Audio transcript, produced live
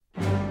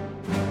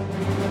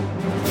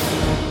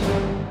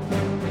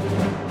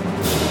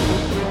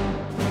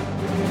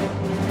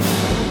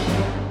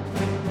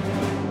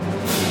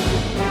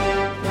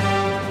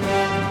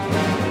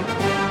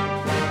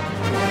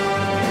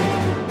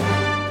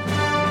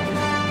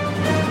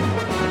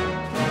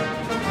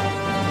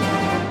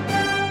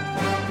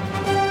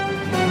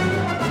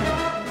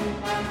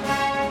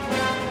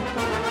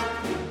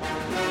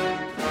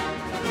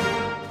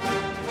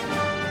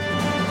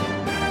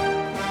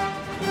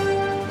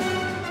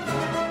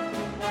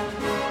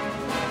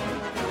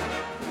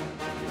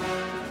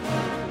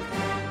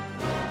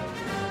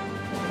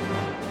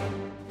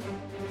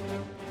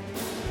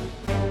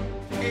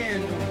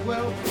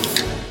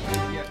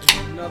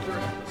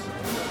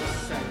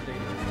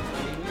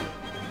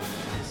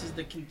is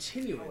the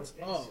continuance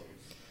of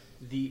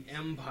the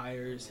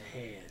Empire's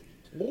Hand.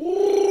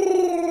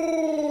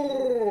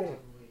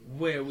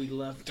 Where we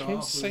left Don't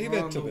off, say we were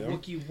that on to the them.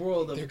 Wookiee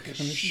world of They're gonna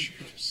Kashyyyk, shoot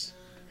us.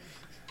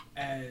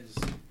 as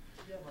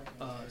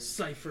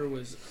Cypher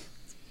was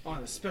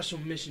on a special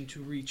mission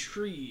to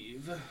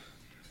retrieve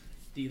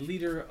the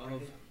leader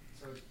of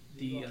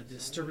the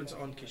disturbance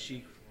on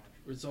Kashyyyk,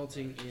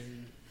 resulting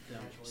in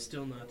them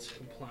still not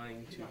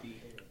complying to the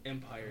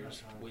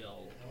Empire's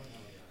will.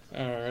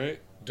 Alright.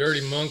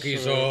 Dirty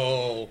monkeys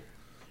all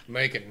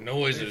making They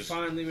noises.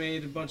 finally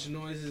made a bunch of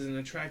noises and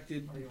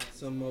attracted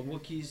some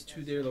Wookiees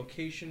to their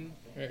location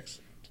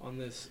Excellent. on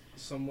this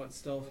somewhat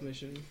stealth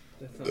mission.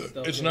 That's not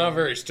stealth It's at not all.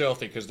 very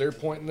stealthy because they're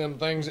pointing them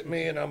things at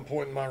me and I'm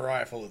pointing my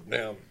rifle at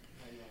them.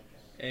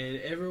 And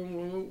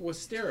everyone was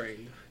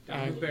staring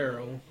down the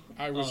barrel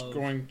I was of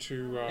going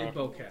to a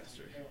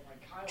bowcaster.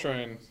 try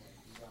and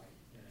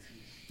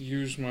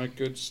use my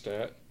good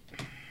stat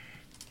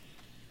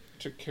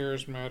to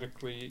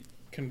charismatically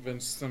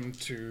convince them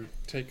to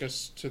take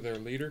us to their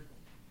leader.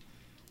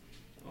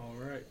 All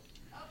right.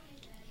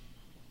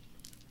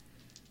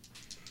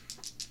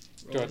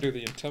 Do I do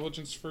the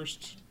intelligence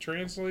first,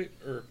 translate,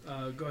 or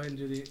Go ahead and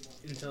do the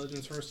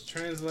intelligence first to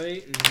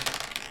translate, and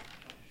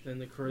then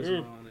the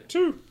charisma Ooh, on it.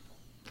 2?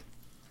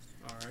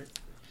 All right.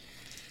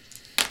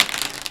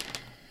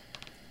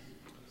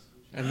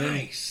 And then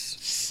Nice.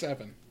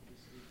 7.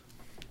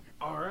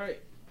 All right.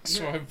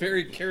 So Yeah. I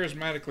very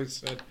charismatically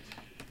said,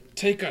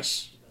 "Take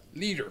us,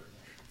 leader."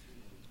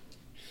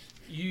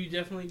 You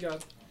definitely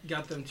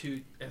got them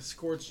to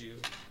escort you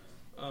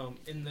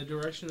in the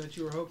direction that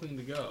you were hoping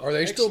to go. Are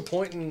they still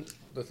pointing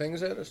the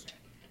things at us?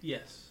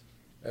 Yes.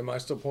 Am I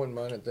still pointing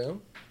mine at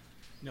them?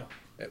 No.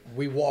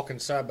 We walking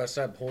side by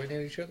side pointing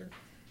at each other?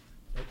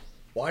 Nope.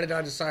 Why did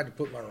I decide to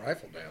put my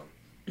rifle down?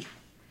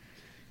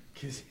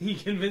 Because he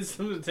convinced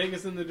them to take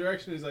us in the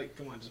direction. He's like,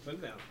 come on, just put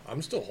it down.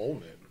 I'm still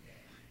holding it.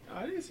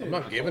 I didn't say I'm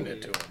not giving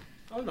it to him.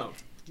 Oh, no.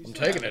 You I'm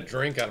still taking a have it.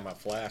 drink out of my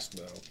flask,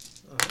 though.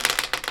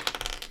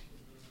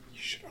 You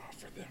should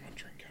offer them a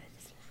drink out of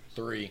the flask.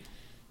 3.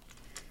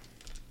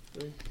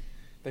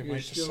 They You're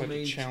might still decide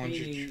to challenge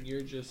you. maintaining.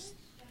 You're just.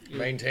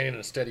 Maintaining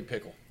a steady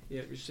pickle.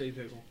 Yeah, you're steady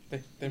pickle.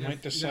 They You're might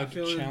not decide to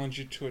feeling- challenge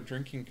you to a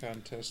drinking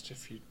contest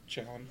if you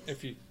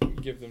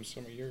give them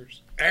some of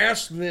yours.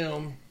 Ask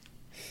them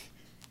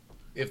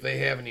if they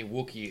have any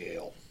Wookiee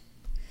ale.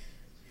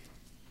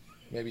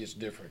 Maybe it's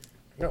different.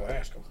 No,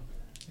 ask them.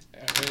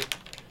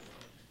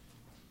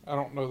 I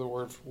don't know the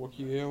word for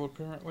Wookiee ale,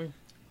 apparently.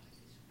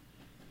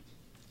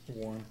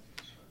 1.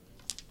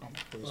 Oh,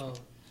 charisma.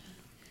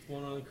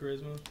 1 on the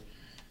charisma.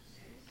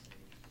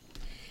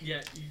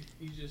 Yeah,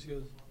 he just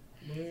goes,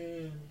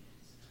 man.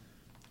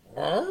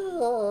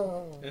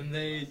 And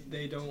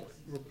they don't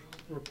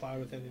reply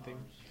with anything.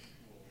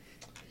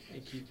 They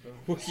keep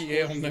Wookiee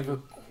ale never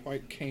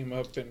quite came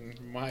up in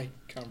my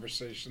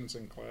conversations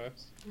in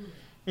class.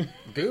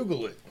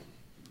 Google it.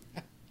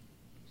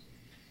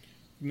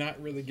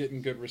 Not really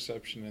getting good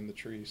reception in the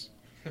trees.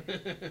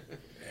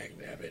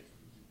 Dagnabbit.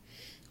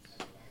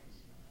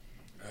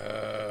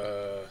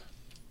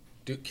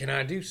 Can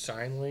I do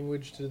sign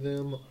language to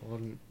them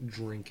on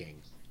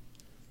drinking?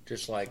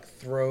 Just like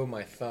throw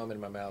my thumb in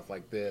my mouth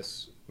like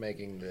this,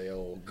 making the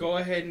old... Go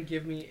ahead and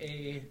give me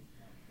a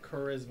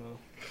charisma.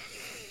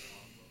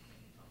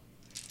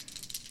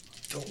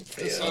 Don't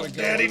That's fail not a good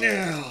daddy one.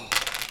 now.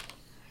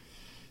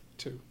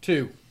 2.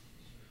 2.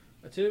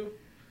 A 2?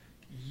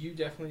 You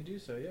definitely do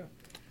so, yeah.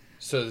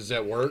 So does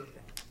that work?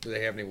 Do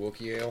they have any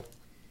Wookiee ale?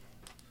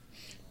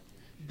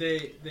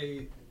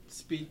 They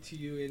speak to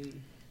you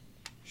in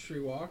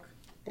Shriwalk.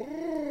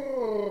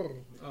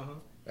 Uh-huh.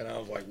 And I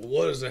was like,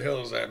 what the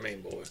hell does that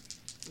mean, boy?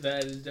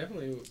 That is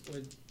definitely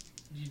what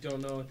you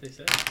don't know what they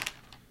say.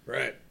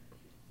 Right.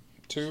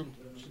 2. You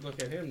should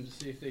look at him to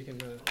see if they can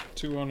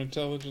 2 on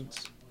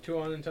intelligence. 2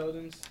 on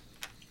intelligence.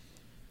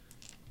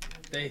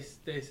 They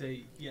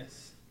say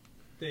yes.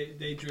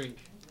 They drink.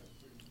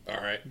 All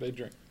right. They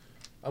drink.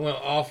 I'm going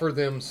to offer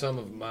them some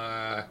of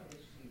my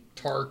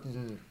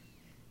tartan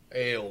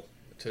ale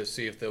to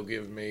see if they'll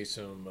give me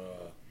some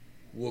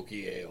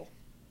Wookiee ale.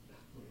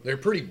 They're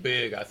pretty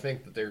big. I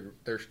think that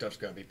their stuff's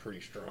got to be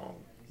pretty strong.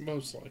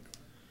 Most likely.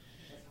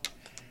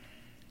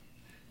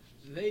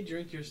 They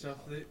drink your stuff.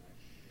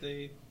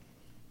 They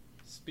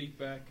speak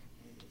back.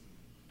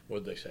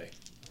 What'd they say?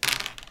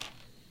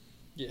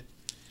 Yeah.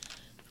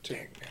 2.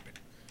 Dang, damn it.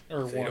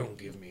 Or If they 1. don't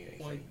give me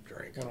anything One. to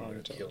drink, 1 I'm on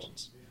going to kill them.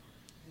 intelligence.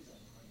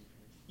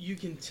 You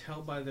can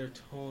tell by their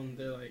tone.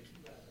 They're like,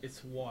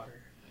 it's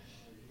water.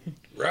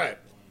 Right.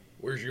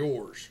 Where's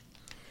yours?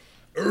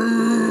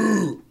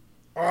 Ooh!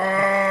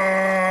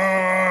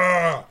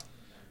 Ah!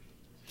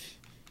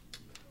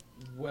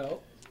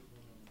 Well,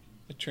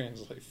 I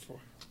translate for.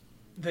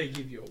 they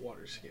give you a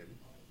water skin.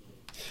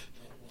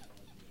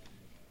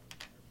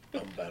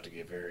 I'm about to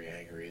get very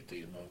angry at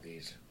these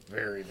monkeys.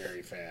 Very,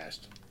 very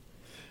fast.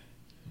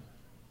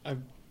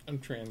 I'm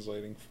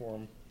translating for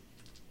them.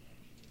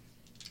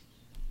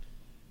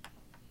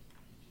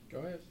 Go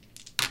ahead.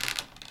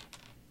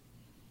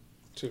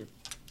 2.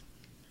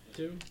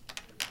 2.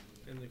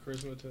 and the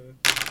charisma to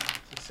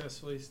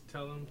successfully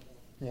tell them?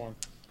 1.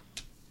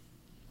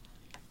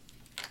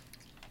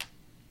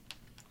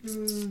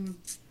 And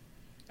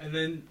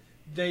then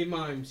they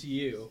mime to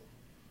you.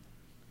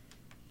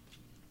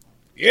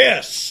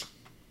 Yes!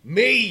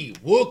 Me,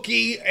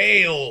 Wookiee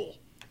Ale.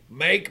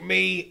 Make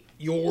me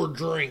your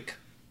drink.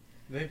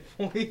 They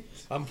point.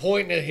 I'm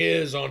pointing at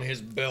his on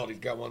his belt. He's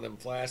got one of them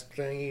flask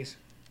thingies.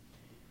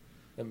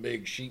 Them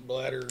big sheep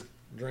bladder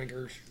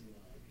drinkers.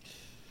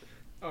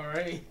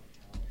 Alright.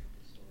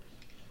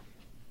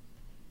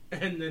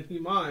 And then he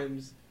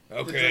mimes the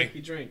Okay. drink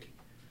you drink.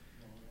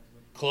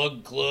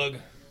 Clug.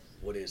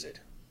 What is it?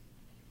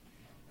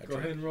 Go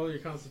ahead and roll your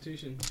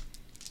constitution.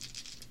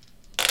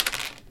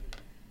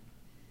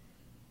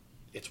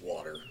 It's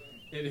water.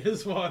 It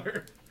is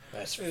water.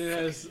 That's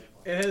It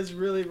has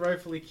really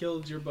rightfully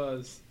killed your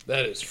buzz.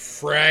 That is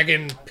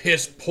fraggin'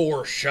 piss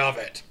poor shove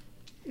it.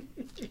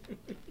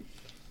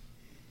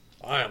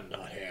 I am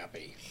not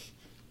happy.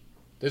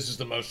 This is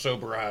the most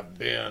sober I've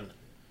been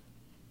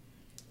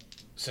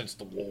since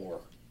the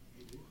war.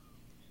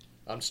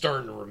 I'm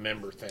starting to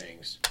remember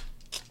things.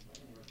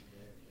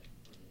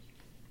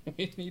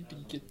 We need to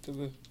get to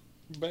the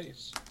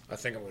base. I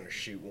think I'm going to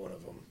shoot one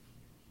of them.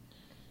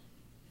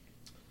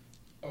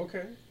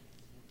 Okay.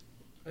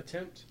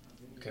 Attempt.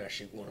 Can I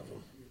shoot one of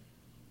them?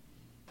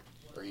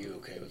 Are you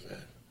okay with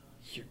that?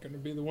 You're going to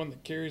be the one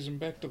that carries him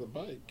back to the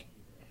bike.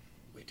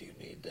 We do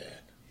need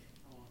that.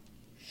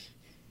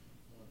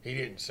 He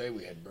didn't say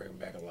we had to bring him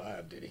back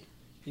alive, did he?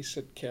 He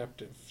said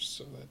captive,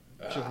 so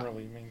that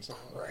generally means a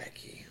lot.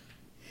 Crikey.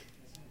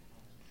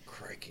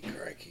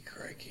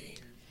 Crikey.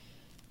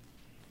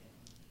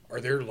 Are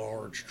there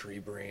large tree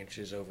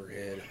branches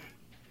overhead?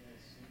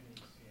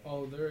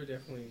 Oh, there are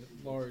definitely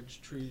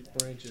large tree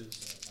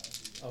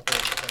branches up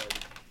overhead.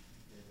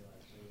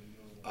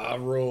 I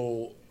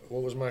roll.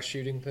 What was my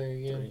shooting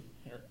thing again?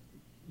 3.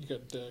 You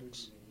got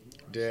Dex.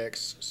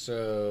 Dex.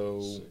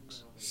 So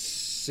 6.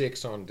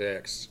 6 on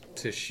Dex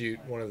to shoot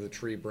one of the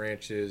tree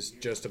branches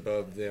just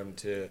above them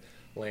to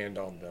land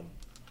on them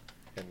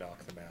and knock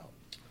them out.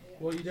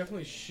 Well, you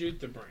definitely shoot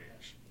the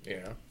branch,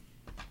 Yeah.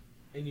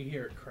 and you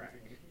hear it crack.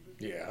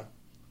 Yeah.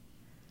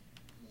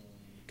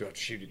 Do I have to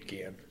shoot it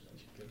again?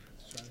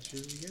 Try to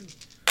shoot it again.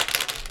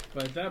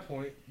 But at that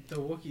point, the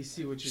Wookiees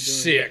see what you're doing.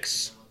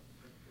 6.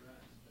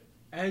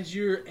 As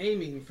you're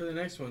aiming for the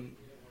next one,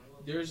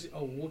 there's a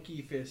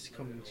Wookiee fist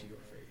coming to your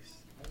face.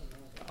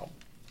 Oh,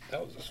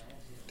 that was just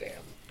damn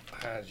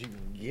high as you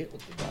can get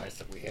with the dice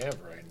that we have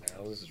right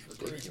now. This is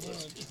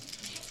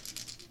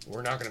ridiculous.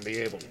 We're not going to be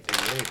able to do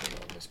anything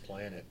on this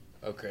planet.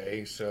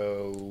 Okay,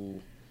 so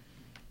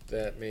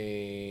that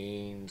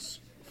means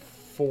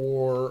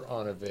 4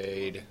 on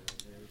evade.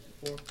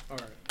 4. All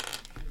right.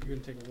 You're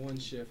gonna take a 1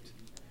 shift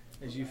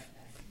as you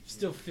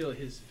still feel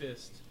his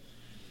fist.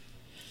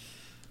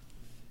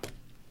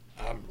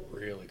 I'm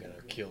really going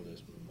to kill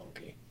this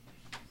monkey.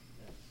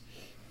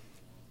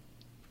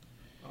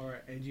 All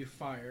right, and you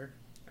fire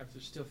after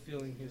still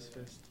feeling his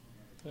fist,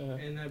 Uh,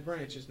 and that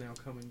branch is now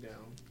coming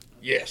down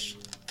Yes.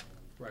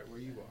 right where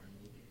you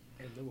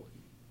are, and the Wookiee.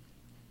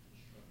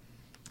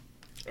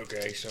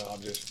 Okay, so I'll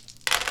just...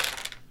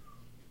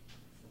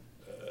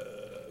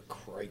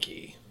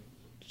 crikey.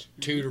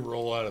 2 to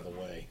roll out of the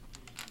way.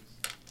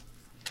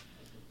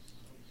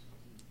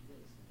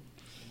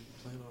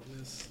 Plan on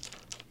this.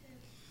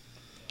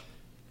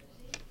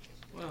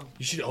 Well,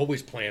 You should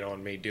always plan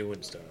on me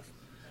doing stuff.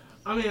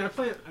 I mean, I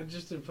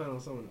just didn't plan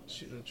on someone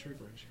shooting a tree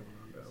branch coming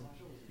on though.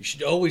 You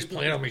should always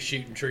plan on me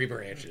shooting tree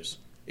branches.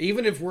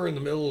 Even if we're in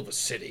the middle of a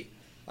city,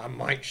 I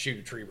might shoot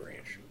a tree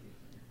branch.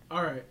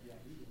 All right.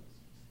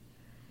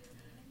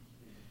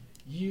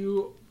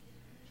 You're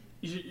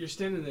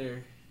standing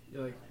there.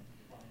 You're like,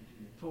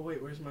 but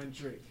wait, where's my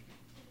drink?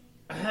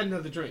 I had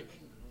another drink.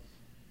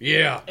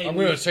 Yeah, And I'm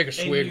going you- to take a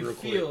swig and real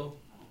quick. you feel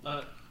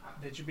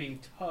that you're being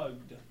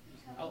tugged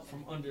out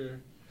from under,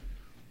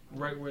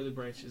 right where the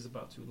branch is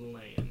about to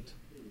land,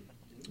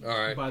 All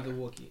right. by the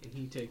Wookiee, and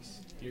he takes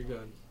your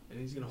gun, and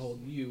he's gonna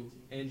hold you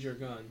and your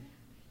gun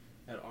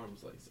at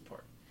arm's length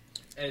apart.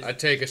 As I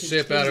take a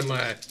sip out of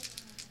my...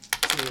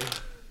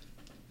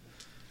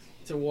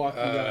 to walk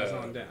you guys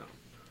on down.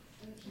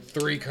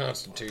 3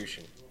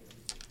 Constitution.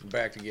 I'm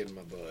back to getting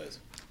my buzz.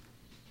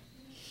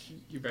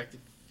 You're back to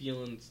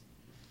feeling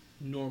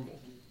normal.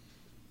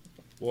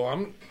 Well,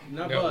 I'm...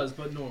 Not No. buzz,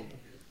 but normal.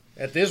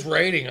 At this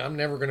rating, I'm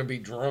never going to be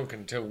drunk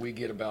until we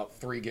get about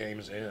 3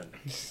 games in.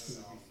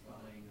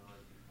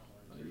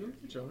 You're gonna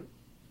get drunk.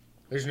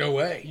 There's no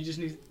way. You just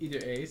need either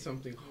A,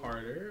 something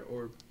harder,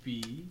 or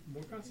B,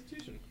 more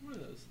constitution. One of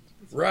those.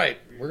 Right.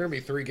 We're going to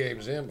be 3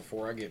 games in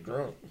before I get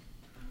drunk.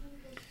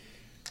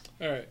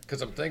 Alright.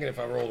 Because I'm thinking if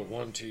I rolled a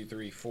 1, 2,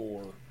 3,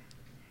 4,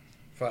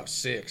 5,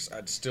 6,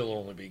 I'd still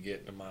only be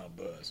getting a mild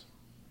buzz.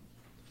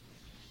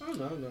 Oh,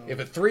 no. If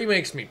a 3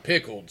 makes me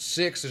pickled,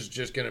 6 is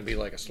just going to be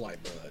like a slight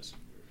buzz.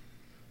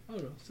 Oh,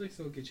 no. 6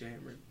 will get you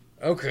hammered.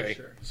 Okay.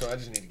 Sure. So I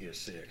just need to get a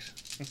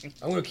 6.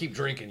 I'm going to keep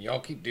drinking. Y'all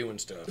keep doing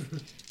stuff.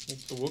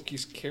 The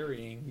Wookiee's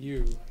carrying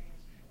you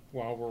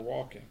while we're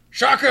walking.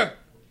 Shaka!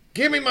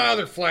 Give me my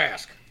other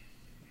flask.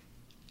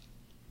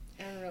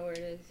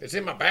 It's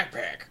in my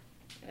backpack.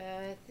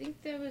 I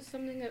think there was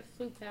something that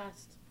flew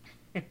past.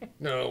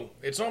 No,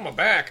 it's on my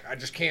back. I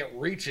just can't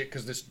reach it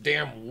because this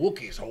damn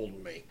Wookiee's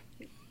holding me.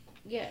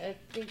 Yeah, I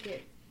think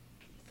it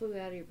flew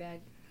out of your bag.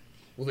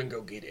 Well, then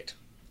go get it.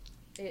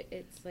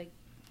 It's like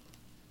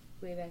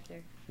way back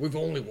there. We've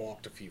only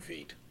walked a few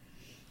feet.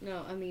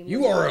 No, I mean...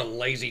 You are a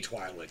lazy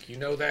Twi'lek. You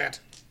know that?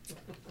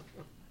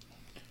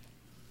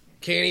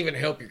 Can't even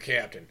help your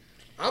captain.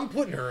 I'm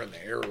putting her in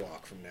the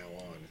airlock from now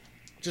on.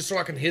 Just so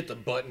I can hit the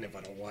button if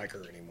I don't like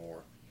her anymore.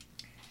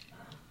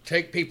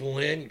 Take people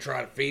in, you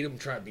try to feed them,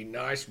 try to be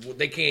nice.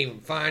 They can't even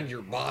find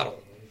your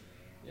bottle.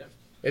 Yep.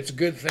 It's a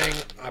good thing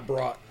I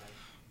brought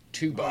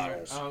 2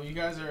 bottles. As you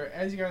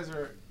guys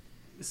are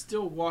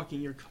still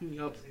walking, you're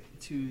coming up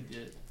to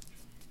the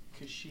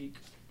Kashyyyk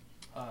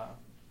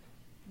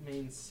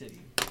main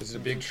city. Is it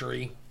a big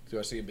tree? Do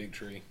I see a big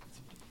tree?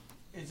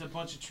 It's a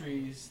bunch of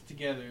trees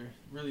together,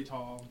 really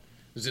tall.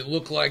 Does it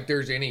look like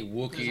there's any There's a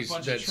Wookiees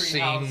bunch that of tree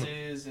seem...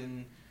 houses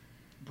and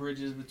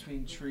bridges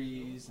between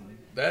trees. And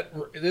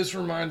This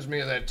reminds me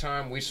of that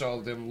time we saw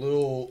them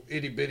little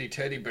itty bitty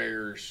teddy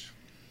bears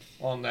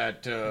on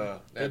that.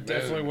 It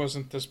definitely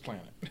wasn't this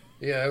planet.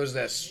 Yeah, it was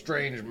that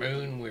strange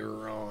moon we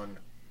were on,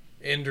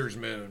 Ender's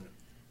moon.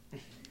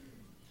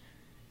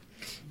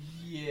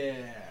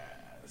 Yeah,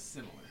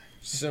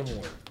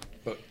 similar,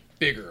 but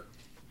bigger.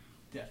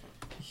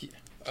 definitely.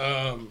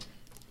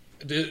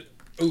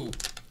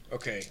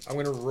 Okay. I'm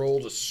gonna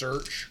roll to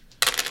search.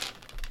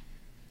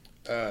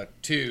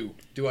 2.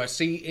 Do I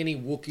see any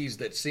Wookiees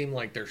that seem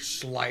like they're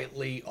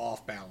slightly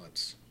off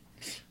balance?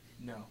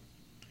 No,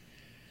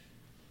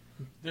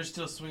 they're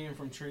still swinging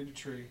from tree to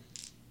tree.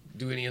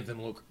 Do any of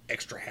them look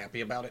extra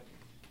happy about it?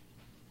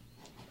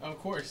 Of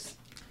course,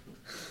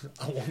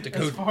 I want to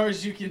as go. far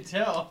as you can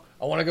tell.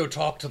 I want to go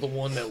talk to the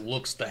one that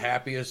looks the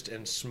happiest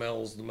and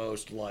smells the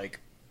most like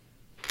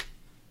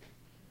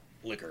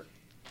liquor.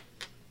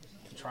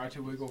 Try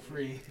to wiggle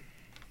free.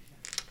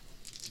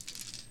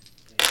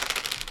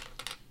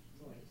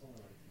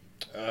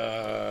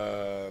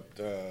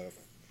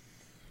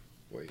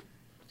 Wait,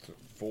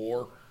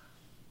 4.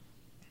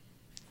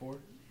 4.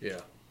 Yeah.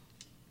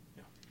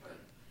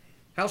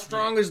 How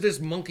strong is this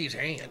monkey's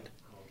hand?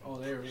 Oh,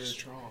 they are really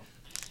strong.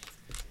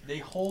 They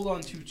hold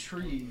onto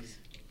trees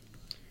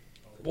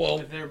Well,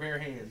 with their bare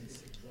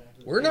hands.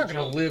 we're not going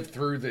to live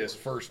through this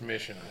first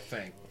mission, I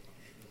think.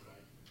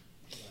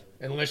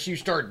 Unless you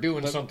start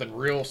doing something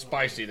real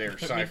spicy there,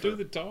 Let me Cypher. do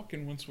the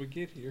talking once we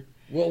get here.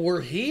 Well,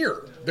 we're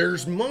here.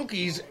 There's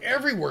monkeys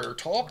everywhere.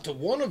 Talk to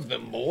one of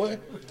them, boy.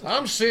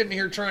 I'm sitting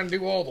here trying to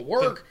do all the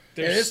work,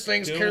 and They're this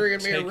thing's still carrying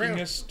me taking around.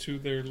 us to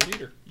their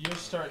leader. You're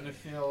starting to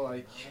feel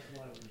like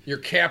You're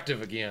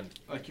captive again.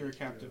 you're a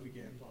captive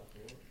again.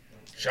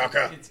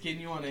 Shaka. It's getting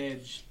you on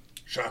edge.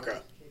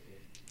 Shaka.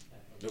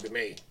 Look at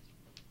me.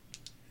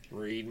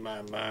 Read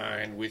my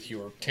mind with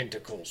your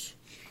tentacles.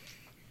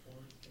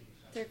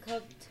 They're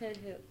called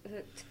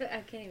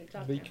I can't even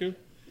talk. Liku?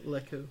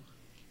 Leku.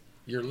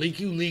 Your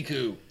Liku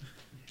Liku.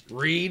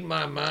 Read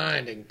my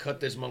mind and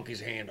cut this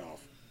monkey's hand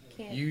off.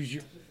 Can't. Use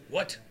your...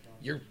 What?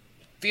 You're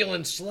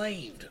feeling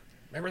slaved.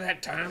 Remember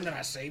that time that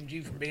I saved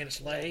you from being a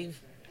slave?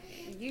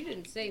 You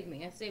didn't save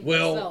me. I saved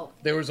Well, myself.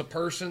 there was a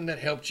person that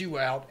helped you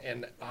out,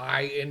 and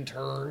I, in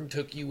turn,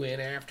 took you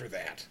in after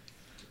that.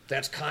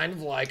 That's kind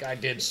of like I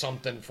did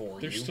something for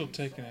They're you. still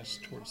taking us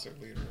towards their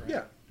leader, right?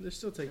 Yeah, they're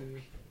still taking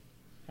me.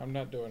 I'm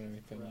not doing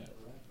anything yet.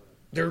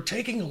 They're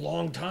taking a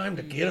long time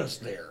to get us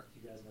there.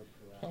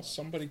 Well,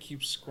 somebody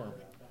keeps squirming.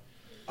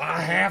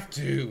 I have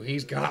to.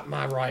 He's got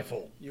my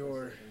rifle.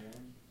 Your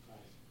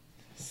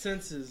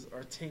senses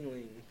are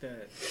tingling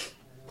that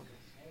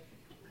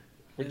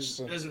Which as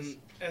senses?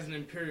 as an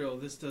Imperial,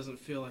 this doesn't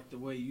feel like the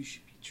way you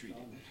should be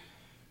treated.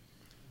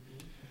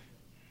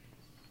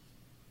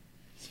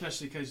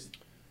 Especially because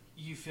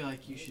you feel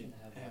like you should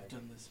have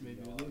done this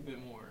maybe a little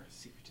bit more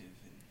secretive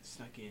and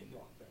snuck in,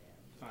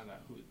 find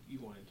out who you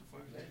wanted to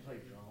find.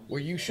 Well,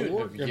 you We're shouldn't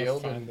have gonna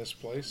yelled. find this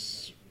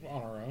place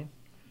on our own.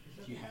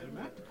 You had a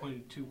map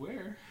pointed to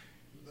where.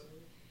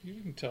 You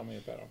didn't tell me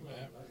about a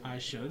map. I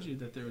showed you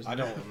that there was. I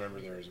don't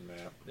remember there was a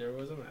map. There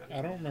was a map.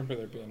 I don't remember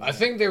there being a I map.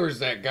 think there was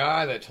that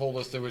guy that told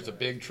us there was a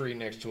big tree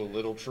next to a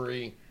little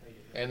tree,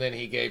 and then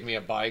he gave me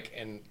a bike,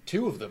 and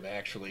 2 of them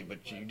actually,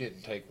 but you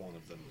didn't take one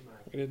of them.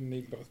 We didn't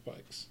need both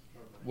bikes.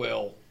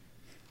 Well,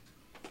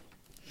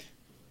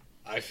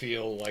 I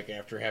feel like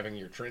after having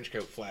your trench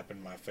coat flap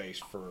in my face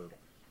for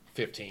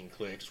 15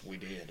 clicks, we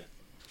did.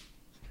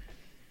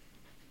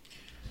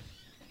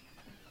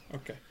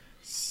 Okay.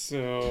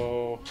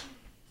 So,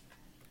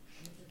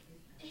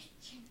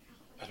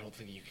 I don't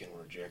think you can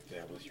reject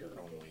that with your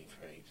only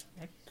fate.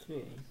 I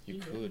could. You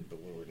could, but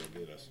where would it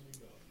get us?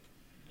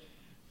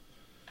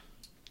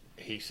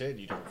 He said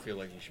you don't feel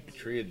like you should be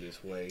treated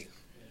this way.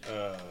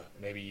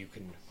 Maybe you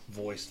can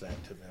voice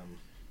that to them.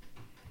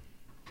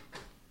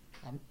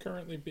 I'm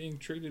currently being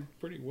treated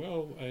pretty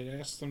well. I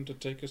asked them to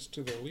take us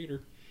to their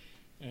leader,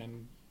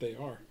 and they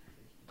are.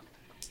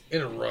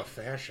 In a rough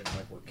fashion,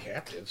 like we're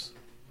captives.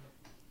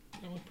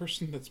 The only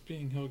person that's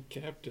being held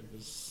captive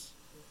is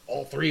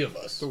All 3 of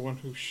us. the one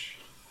who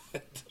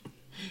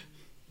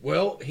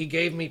Well, he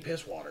gave me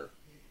piss water.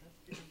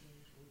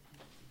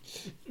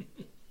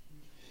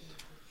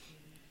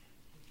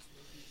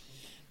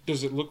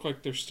 Does it look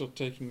like they're still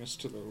taking us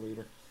to their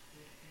leader?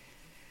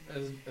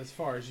 As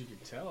far as you can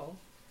tell.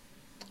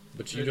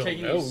 But They're you don't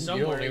taking you know. You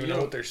somewhere, don't even you know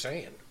don't- what they're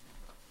saying.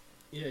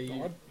 Yeah,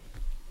 you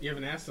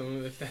haven't asked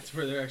them if that's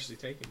where they're actually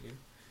taking you.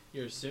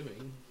 You're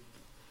assuming.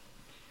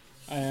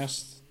 I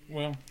asked,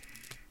 well,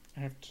 I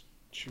have to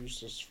choose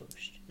this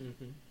first.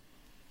 Mm-hmm.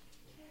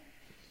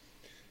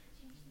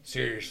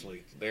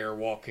 Seriously, they're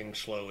walking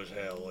slow as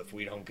hell. If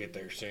we don't get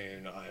there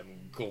soon,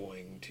 I'm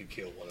going to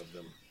kill one of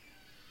them.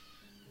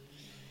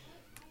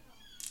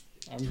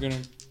 I'm going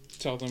to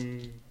tell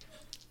them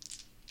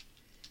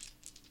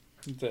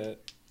that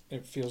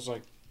it feels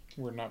like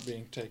we're not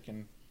being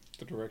taken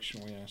the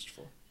direction we asked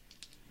for.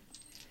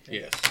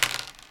 Yes.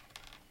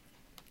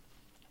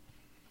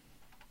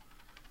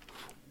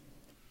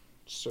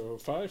 So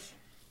 5.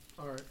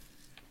 All right.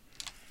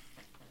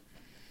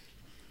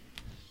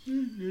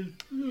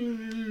 I'm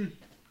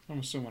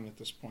assuming at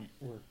this point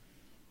we're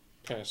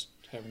past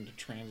having to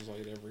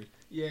translate every.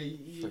 Yeah,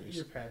 Phrase.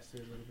 you're past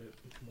it a little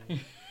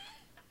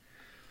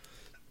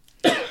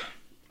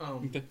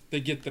bit. They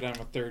get that I'm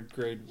a 3rd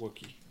grade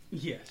Wookiee.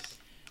 Yes,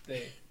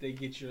 they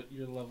get your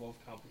level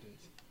of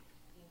competence.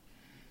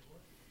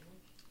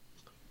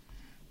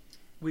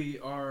 We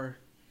are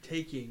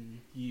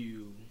taking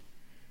you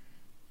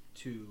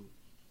to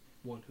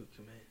one who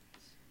commands.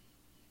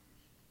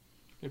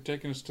 They're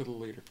taking us to the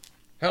leader.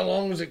 How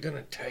long is it going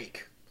to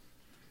take?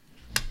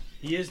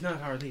 He is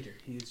not our leader.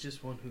 He is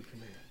just one who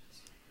commands.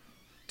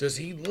 Does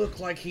he look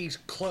like he's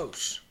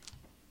close?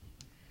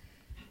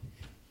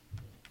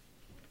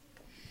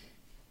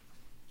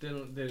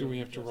 Do we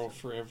have to roll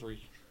for every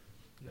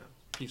No.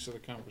 piece of the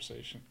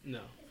conversation?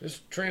 No.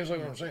 Just translate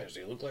what I'm saying. Does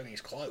he look like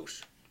he's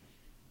close?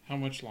 How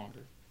much longer?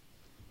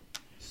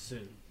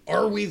 Soon.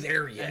 Are we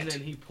there yet? And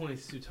then he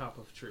points to top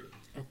of tree.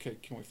 Okay,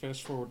 can we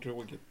fast forward till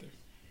we get there?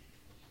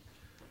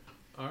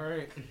 All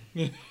right.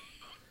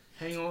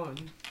 Hang on.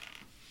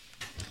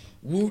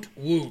 Woot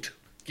woot.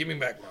 Give me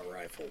back my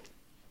rifle.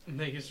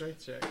 Make a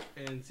strength check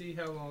and see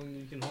how long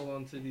you can hold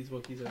on to these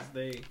Wookiees as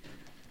they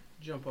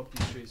jump up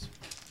these trees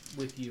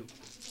with you.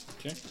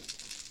 Okay.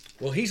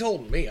 Well, he's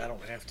holding me. I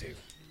don't have to.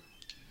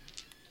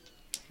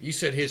 You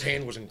said his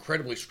hand was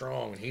incredibly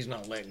strong and he's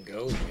not letting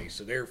go of me,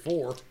 so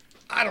therefore,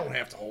 I don't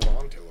have to hold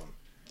on to him.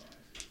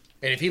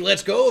 And if he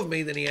lets go of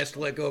me, then he has to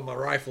let go of my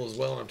rifle as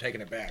well, and I'm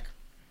taking it back.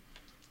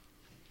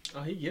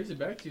 Oh, he gives it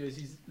back to you as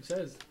he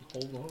says,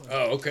 hold on.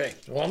 Oh, okay.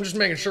 Well, I'm just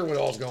making sure what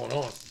all's going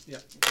on. Yeah.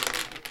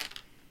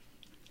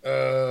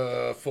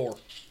 4.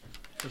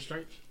 For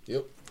strength?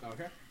 Yep.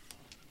 Okay.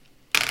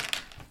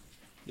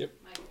 Yep.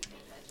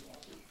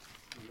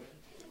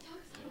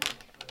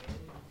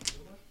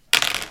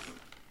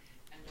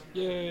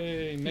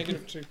 Yay,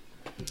 -2.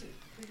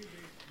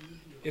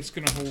 It's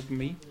gonna hold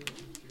me.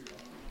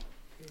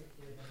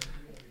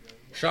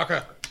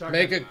 Shaka, Shaka.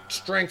 make a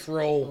strength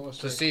roll Roll a to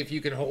strength. see if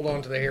you can hold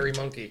on to the hairy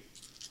monkey.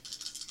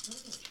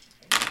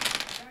 I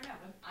don't know,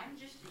 but I'm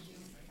just a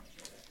human.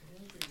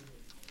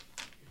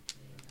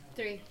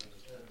 3.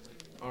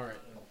 All right.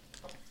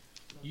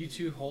 You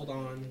two hold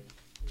on.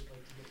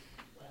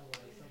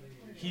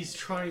 He's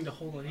trying to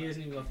hold on. He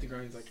hasn't even left the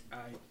ground. He's like,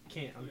 I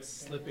can't. I'm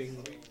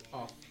slipping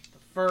off the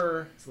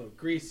fur. It's a little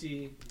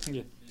greasy.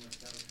 Yeah.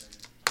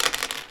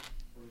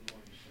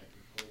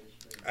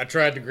 I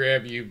tried to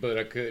grab you, but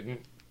I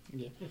couldn't.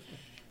 Yeah.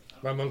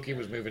 My monkey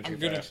was moving too I'm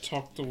gonna fast.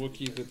 talk the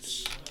Wookiee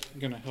that's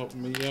gonna help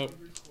me up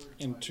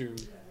into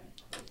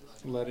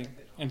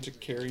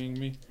carrying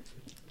me.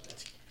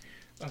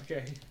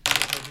 Okay.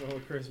 Let's roll a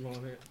charisma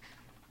on it.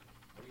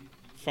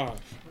 5.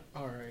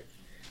 All right.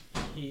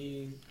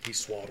 He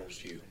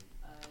Swaddles you.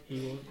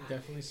 will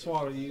definitely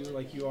swaddle you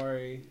like you are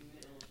a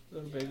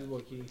little baby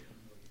Wookiee.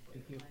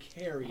 And he'll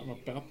carry I'm you.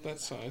 about that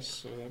size,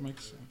 so that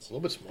makes It's sense. a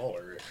little bit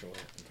smaller, actually,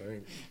 I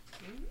think.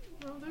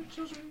 Well, they're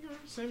children.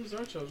 Same as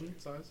our children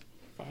size.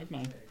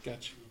 5'9".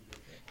 Gotcha.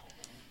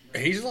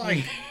 He's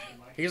like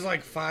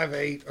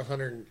 5'8",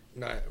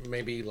 109,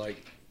 maybe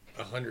like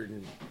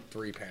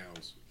 103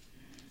 pounds.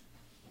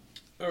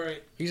 All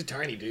right. He's a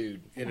tiny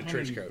dude in a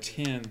trench coat.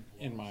 10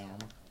 in my armor.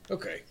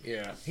 Okay,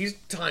 yeah, he's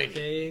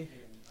tiny.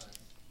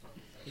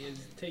 He is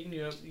taking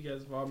you up. You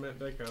guys have all met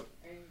back up.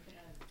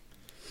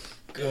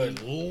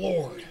 Good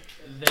lord.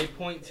 They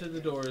point to the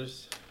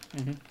doors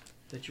Mhm.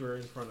 that you are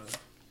in front of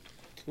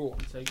Cool.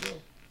 and say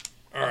go.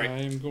 All right. I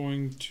am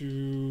going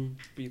to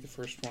be the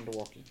first one to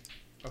walk in.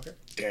 Okay.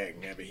 Dang,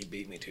 nabbit, he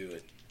beat me to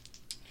it.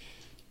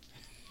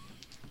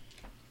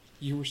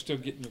 You were still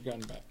getting your gun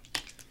back.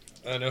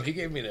 No, he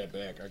gave me that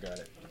back. I got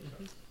it.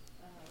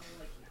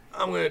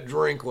 I'm going to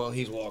drink while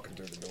he's walking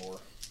through the door.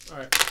 All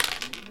right.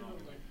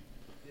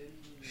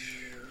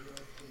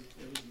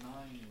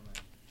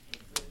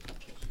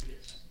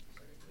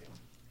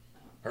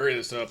 Hurry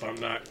this up. I'm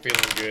not feeling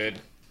good.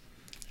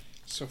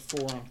 So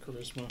 4 on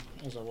charisma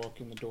as I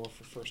walk in the door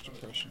for first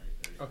impression.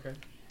 Okay.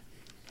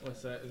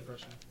 What's that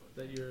impression?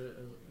 That you're a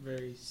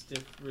very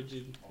stiff,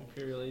 rigid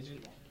Imperial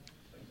agent?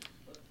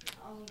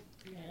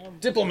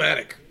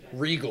 Diplomatic.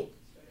 Regal.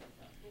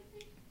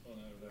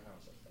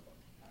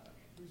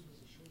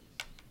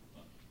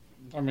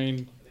 I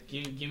mean,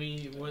 Give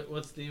me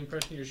what's the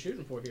impression you're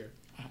shooting for here?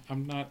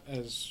 I'm not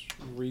as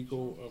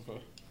regal of a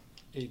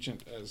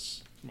agent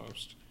as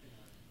most.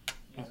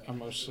 I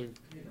mostly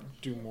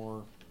do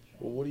more.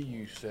 Well, what do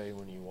you say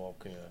when you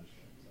walk in?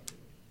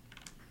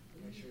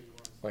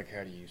 Like,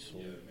 how do you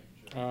salute?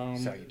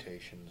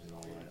 Salutations and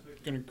all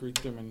that. Gonna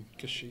greet them in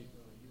Kashyyyk,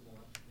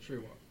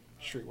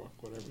 Shrewalk.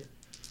 whatever.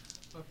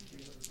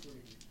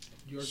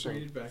 You're So,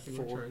 greeted back in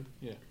 4, return.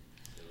 yeah.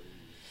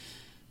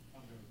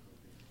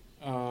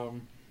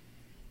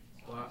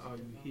 Why are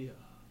you here?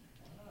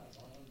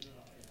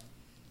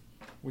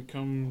 We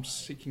come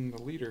seeking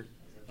the leader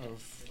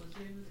of.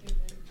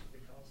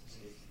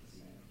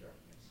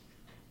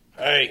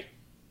 Hey,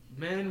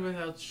 Man with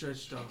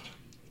outstretched arm.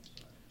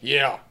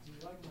 yeah.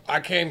 I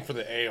came for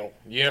the ale.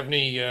 You have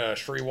any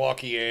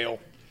Sriwaki ale?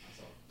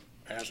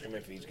 Ask him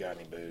if he's got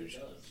any booze.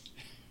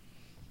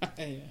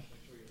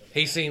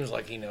 He seems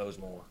like he knows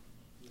more.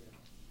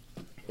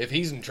 If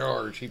he's in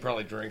charge, he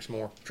probably drinks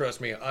more.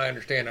 Trust me, I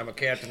understand. I'm a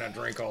captain. I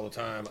drink all the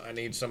time. I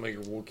need some of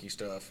your Wookiee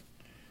stuff.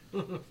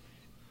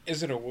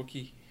 Is it a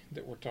Wookiee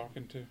that we're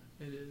talking to?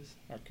 It is.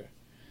 Okay.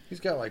 He's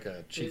got like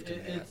a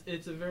chieftain hat.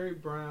 It's a very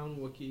brown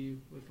Wookiee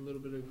with a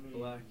little bit of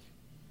black.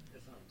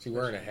 Is he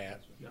wearing a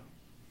hat? No.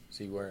 Is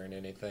he wearing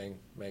anything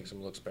makes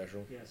him look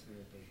special?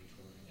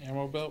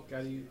 Ammo belt?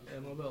 Got a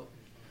ammo belt.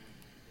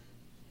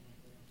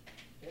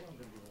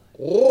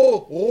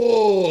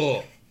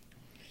 Oh!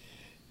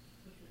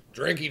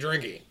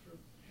 Drinky.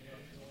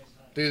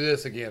 Do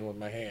this again with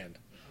my hand.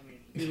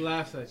 He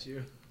laughs at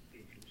you.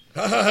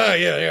 Ha ha ha,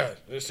 yeah.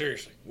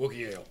 Seriously,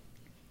 Wookiee ale.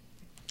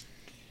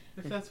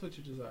 If that's what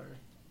you desire.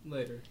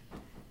 Later.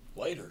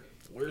 Later.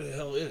 Where the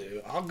hell is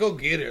it? I'll go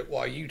get it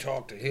while you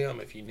talk to him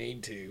if you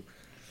need to.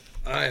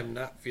 I am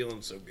not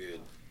feeling so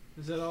good.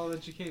 Is that all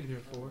that you came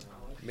here for?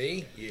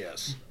 Me?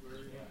 Yes.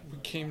 We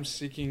came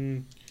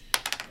seeking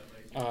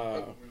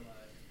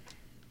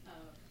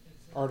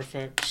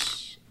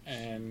artifacts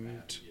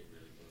and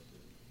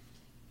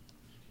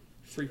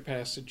free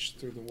passage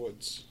through the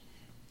woods.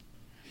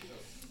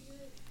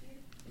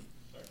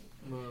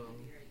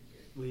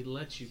 We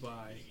let you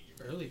by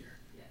earlier.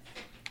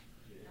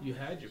 You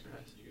had your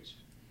passage.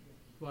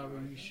 Why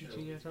were you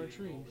shooting at our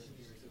trees?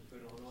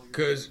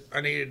 Because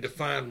I needed to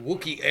find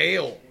Wookiee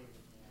ale.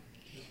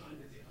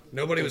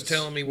 Nobody was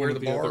telling me where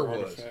One the of bar other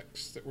was.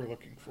 artifacts that we're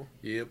looking for.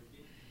 Yep.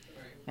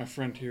 My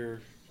friend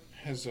here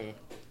has a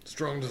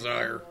Strong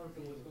desire.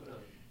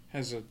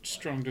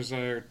 strong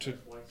desire to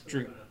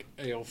drink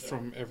ale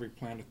from every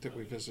planet that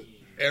we visit.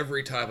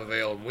 Every type of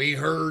ale. And we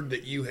heard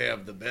that you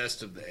have the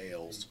best of the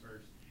ales.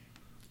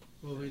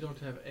 Well, we don't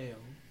have ale,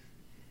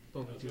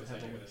 but we do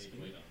have a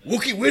whiskey.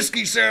 Wookiee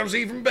whiskey sounds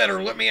even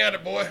better. Let me at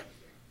it, boy.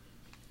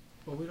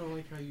 But we don't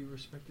like how you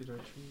respected our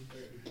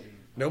trees.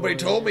 Nobody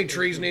told me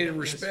trees needed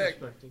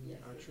respect. Disrespecting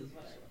our trees.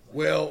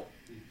 Well,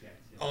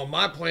 on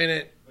my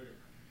planet,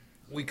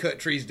 we cut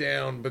trees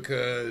down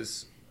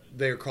because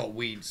they're called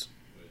weeds.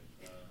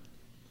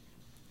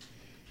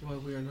 Well,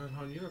 we are not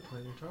on your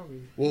planet, are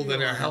we? Well,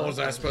 then how was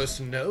I supposed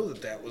to know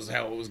that that was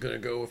how it was going to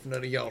go if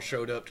none of y'all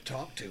showed up to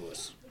talk to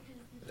us?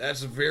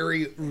 That's a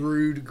very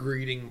rude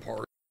greeting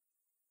part.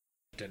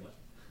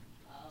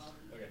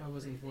 I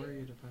wasn't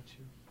worried about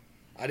you.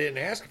 I didn't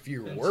ask if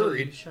you were Until you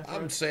worried. shut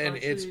I'm our saying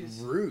it's trees.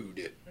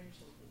 rude.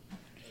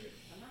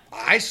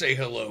 I say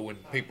hello when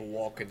people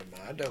walk into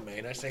my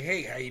domain. I say,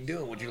 hey, how you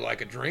doing? Would you like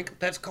a drink?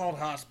 That's called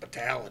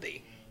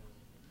hospitality.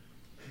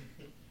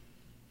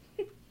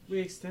 We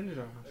extended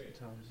our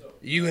hospitality.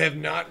 You have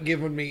not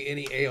given me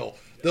any ale.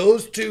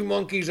 Those two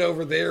monkeys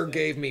over there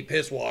gave me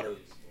piss water.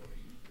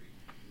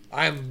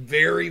 I am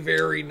very,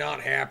 very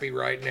not happy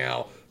right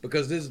now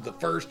because this is the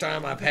first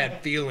time I've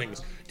had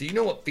feelings. Do you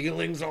know what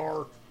feelings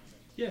are?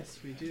 Yes,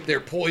 we do. They're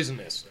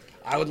poisonous.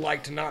 I would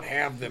like to not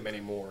have them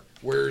anymore.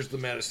 Where's the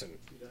medicine?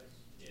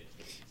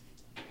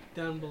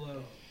 Down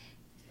below.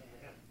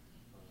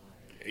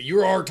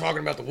 You are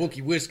talking about the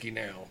Wookiee whiskey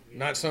now,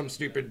 not some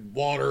stupid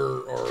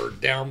water or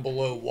down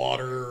below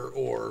water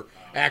or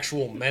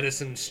actual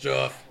medicine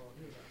stuff.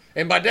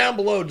 And by down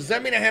below, does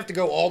that mean I have to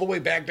go all the way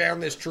back down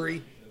this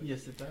tree?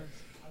 Yes, it does.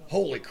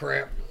 Holy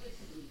crap.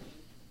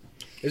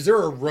 Is there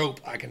a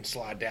rope I can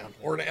slide down?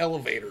 Or an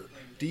elevator?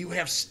 Do you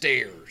have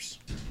stairs?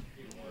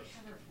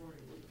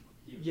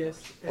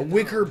 Yes. A and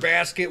wicker no.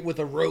 basket with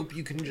a rope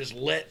you can just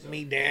let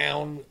me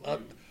down?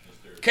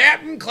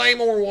 Captain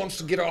Claymore wants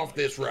to get off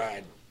this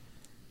ride.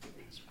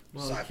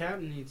 Well, the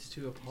captain needs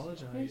to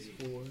apologize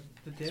for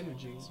the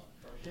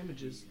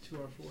damages to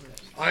our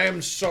forest. I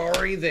am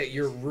sorry that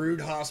your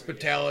rude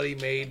hospitality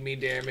made me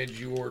damage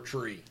your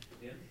tree.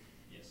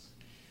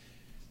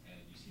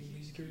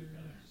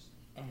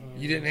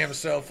 You didn't have a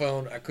cell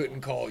phone. I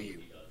couldn't call you.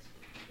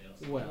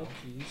 Well,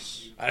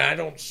 And I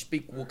don't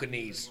speak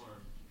Wookiee.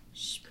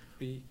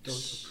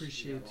 don't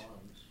appreciate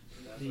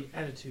the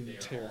attitude.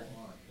 Terran.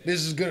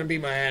 This is going to be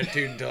my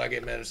attitude until I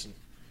get medicine.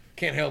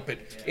 Can't help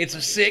it. It's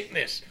a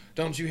sickness.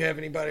 Don't you have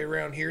anybody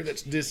around here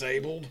that's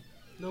disabled?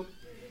 Nope.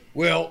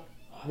 Well,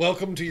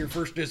 welcome to your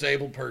first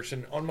disabled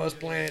person. On most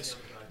planets,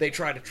 they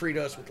try to treat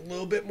us with a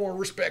little bit more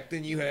respect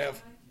than you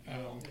have.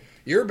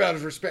 You're about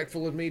as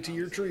respectful of me to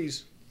your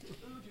trees.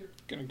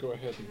 Gonna go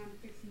ahead and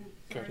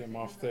cut him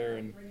off there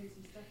and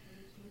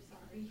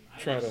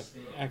try to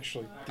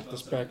actually get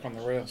this back on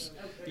the rails.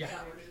 Yeah.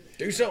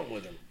 Do something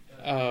with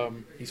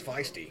him. He's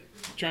feisty.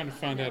 Trying to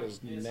find out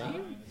his name.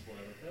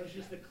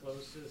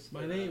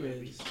 My name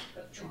is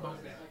Chewbacca,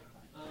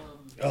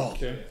 Oh,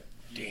 Okay.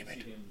 damn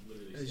it.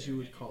 as you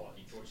would call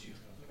it.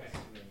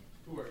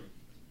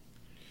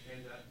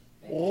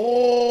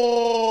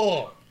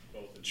 Oh!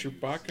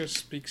 Chewbacca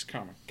speaks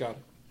common. Got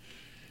it.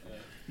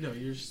 No,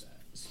 you're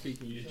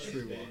speaking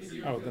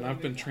Shriwa. Oh, then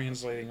I've been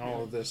translating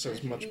all of this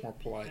as much more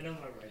polite. I know my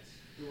rights.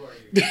 Who are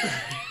you?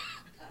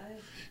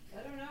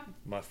 I don't know.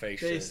 My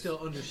face They says. still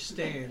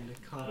understand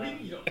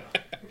common.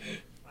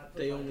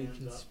 They only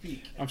can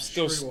speak I'm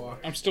still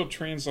Shriwa.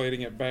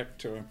 translating it back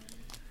to him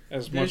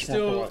as They're much more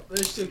still polite.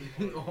 they're still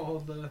getting all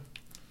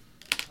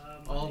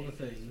the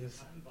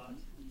things.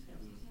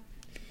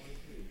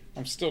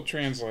 I'm still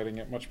translating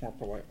it much more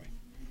politely.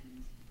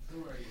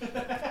 Who are you?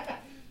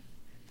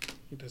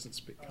 He doesn't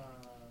speak.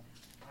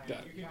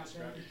 Got it.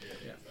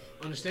 Yeah.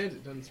 Understands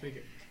it, doesn't speak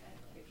it.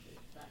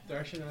 They're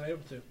actually not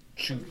able to.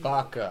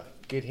 Chewbacca.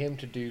 Get him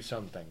to do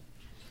something.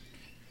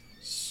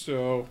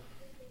 So,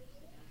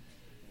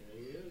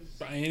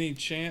 by any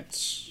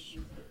chance,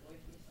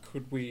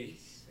 could we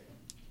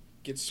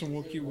get some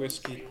Wookiee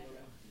whiskey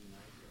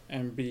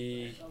and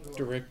be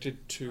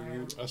directed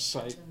to a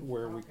site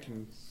where we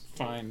can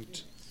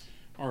find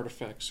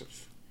artifacts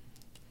of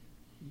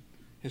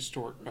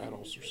historic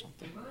battles or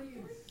something?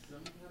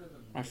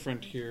 My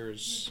friend here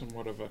is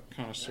somewhat of a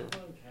connoisseur.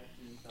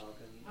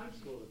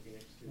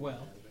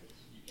 Well,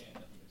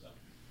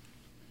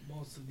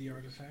 most of the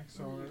artifacts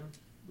are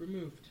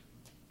removed.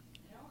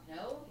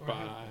 Or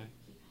have-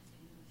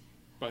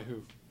 By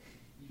who?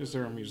 Is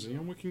there a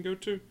museum we can go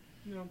to?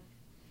 No,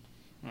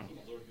 Oh.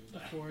 the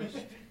forest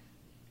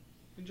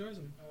enjoys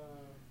them.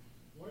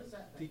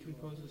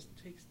 Decomposes,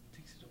 takes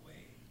it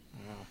away.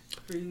 Ah.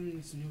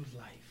 Brings new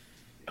life.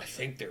 I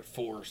think their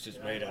forest is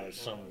made out of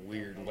some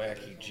weird,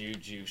 wacky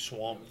juju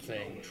swamp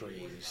thing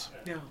trees.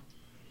 Now,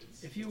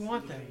 if you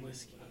want that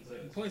whiskey,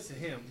 he points to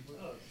him,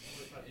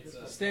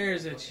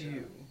 stares at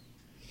you.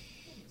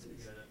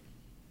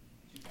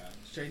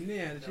 Straighten the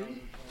attitude,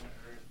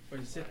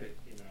 or zip it,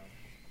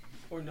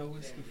 or no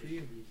whiskey for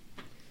you.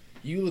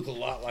 You look a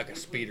lot like a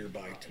speeder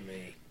bike to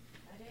me.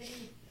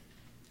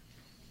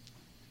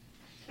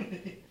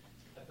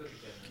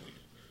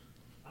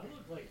 I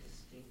look like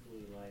distinctly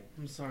like.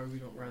 I'm sorry, we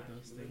don't write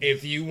those things.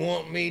 If you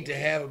want me to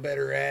have a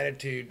better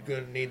attitude, you're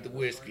gonna need the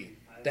whiskey.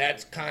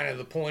 That's kind of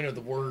the point of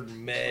the word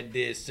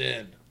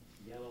medicine.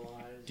 Yellow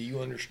eyes. Do you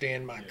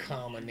understand my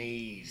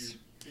commonese?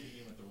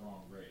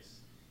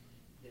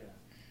 Yeah.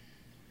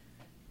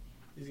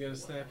 He's gonna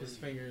snap his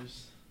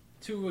fingers.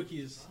 Two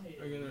Wookiees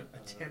are gonna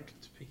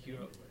attempt to pick you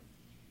up.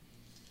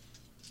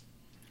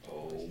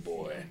 Oh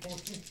boy.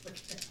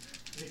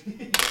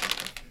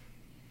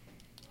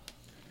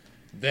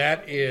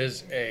 That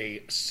is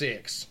a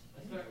 6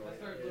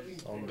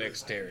 on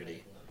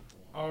dexterity.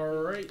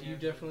 Alright, you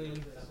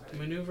definitely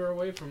maneuver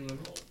away from them.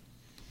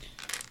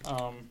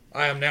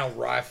 I am now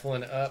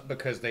rifling up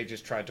because they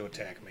just tried to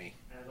attack me.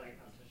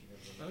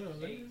 Oh no,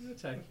 they didn't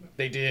attack you.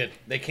 They did.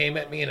 They came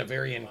at me in a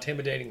very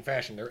intimidating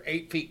fashion. They're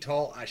 8 feet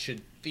tall. I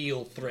should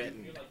feel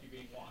threatened.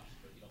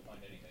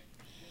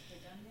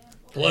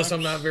 Plus,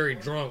 I'm not very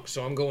drunk,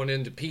 so I'm going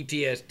into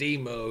PTSD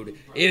mode.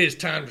 It is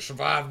time to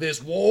survive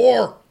this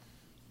war.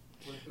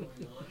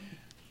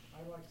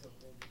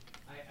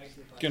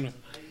 Gonna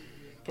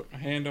put my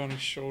hand on his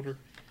shoulder,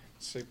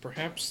 say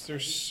perhaps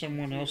there's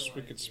someone else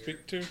we could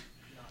speak to.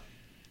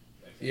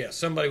 Yeah,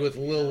 somebody with a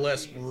little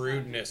less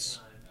rudeness.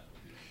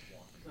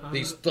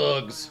 These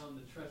thugs.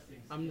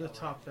 I'm the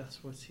top,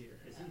 that's what's here.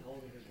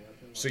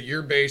 So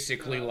you're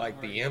basically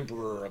like the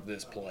emperor of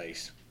this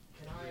place.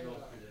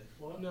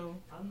 No.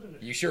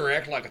 You sure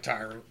act like a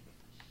tyrant.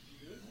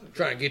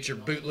 Trying to get your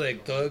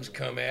bootleg thugs to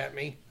come at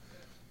me.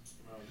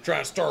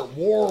 Trying to start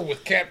war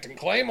with Captain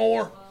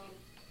Claymore.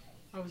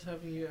 I was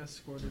having you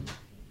escorted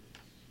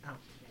out.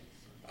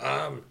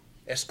 I'm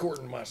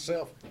escorting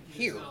myself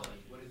here.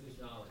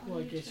 Well,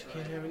 I guess you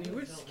can't have any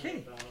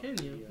whiskey,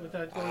 can you?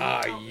 Without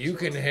going You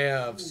can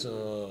have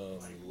some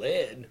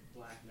lead.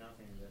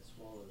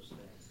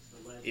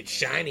 It's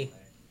shiny.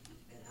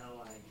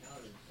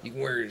 You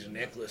can wear it as a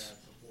necklace.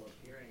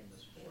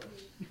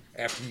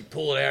 After you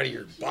pull it out of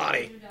your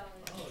body.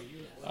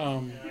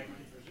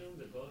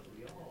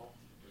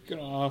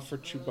 Gonna offer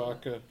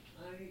Chewbacca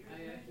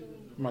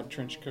my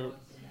trench coat.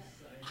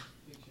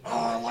 Oh,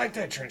 I like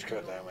that trench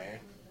coat though, man.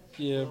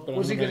 Yeah, but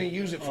What's he I'm gonna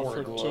use it for, offer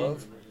a it to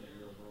glove? him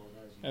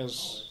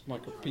as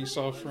like a peace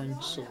offering,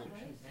 so that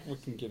we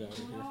can get out of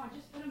here.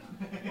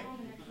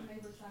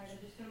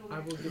 I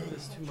will give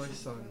this to my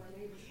son.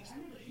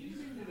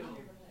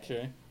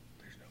 Okay.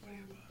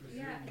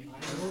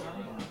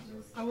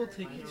 I will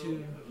take you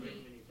to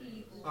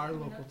our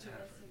local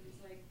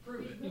tavern.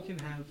 you can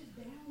have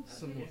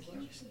some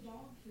Wookiee whiskey.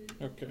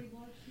 Okay.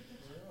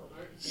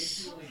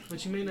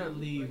 But you may not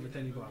leave with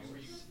any bottles.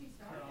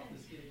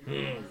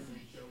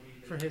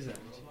 For his end.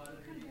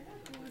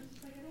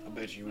 I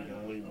bet you we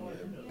can leave with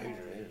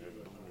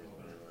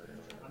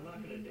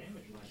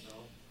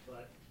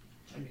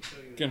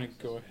Gonna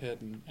go ahead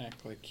and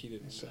act like he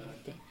didn't say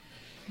anything.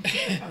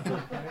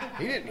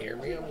 He didn't hear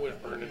me. I'm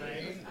whispering in the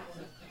ear.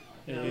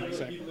 Yeah, He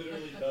exactly.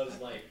 literally does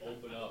like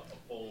open up a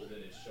fold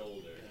in his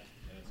shoulder,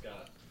 and it's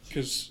got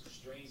Because,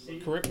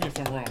 strange. correct me if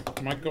I'm wrong,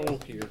 my goal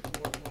here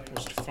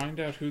was to find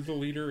out who the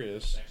leader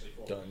is,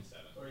 Done.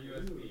 Or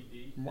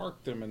USB.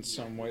 mark them in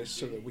some way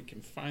so that we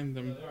can find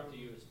them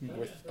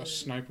with a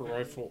sniper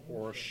rifle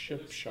or a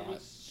ship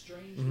shot.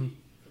 Strangely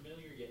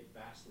familiar yet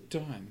vastly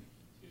Done.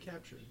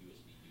 Captured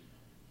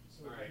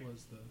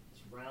was the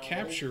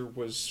Capture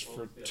was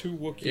for 2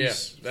 Wookiees. Yeah,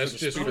 for that's the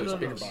just for speeder the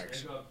speeder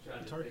bikes.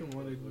 bikes. Tarkin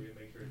wanted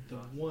the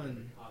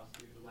one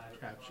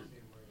captured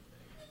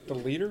The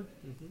leader?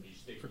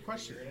 for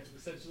questioning.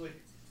 Essentially.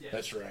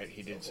 That's right.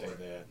 He did say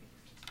that.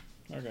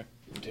 Okay.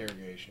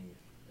 Interrogation.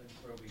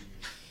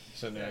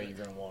 So now you're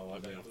gonna want to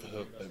let me off the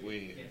hook, but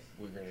we're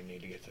gonna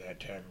need to get to that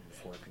tavern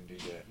before I can do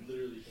that.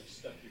 Literally just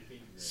stuck your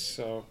finger in.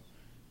 So,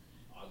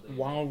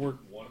 while we're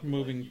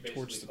moving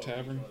towards the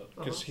tavern,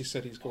 because he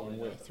said he's going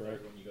with,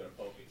 right? When you go to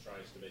poke, it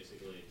tries to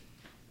basically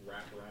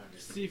wrap around your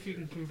See if you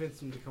can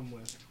convince him to come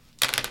with.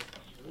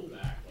 pull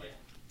back,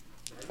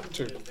 like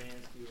 2.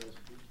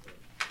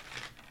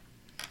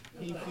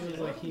 He feels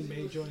like he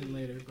may join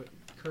later, but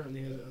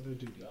currently has other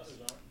duties.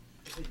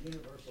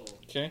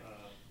 Okay.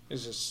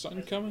 Is his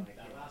son coming?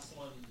 that last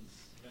one's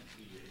meant to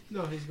be yours.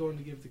 No, he's going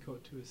to give the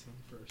coat to his son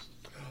first.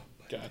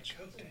 Gotcha.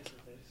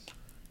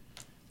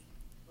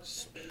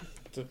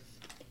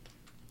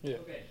 Yeah.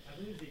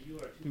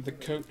 The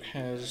coat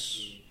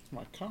has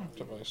my comm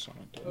device on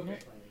it, doesn't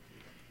it?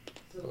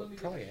 Well, it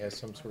probably has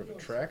some sort of a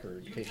tracker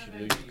in case you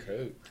lose your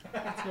coat. It's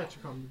got your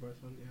comm device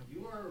on, yeah.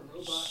 You are a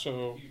robot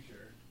So,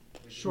 future.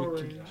 Short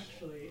we can-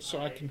 range. so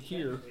I can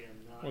hear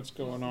what's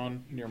going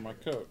on near my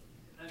coat.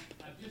 I'm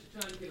just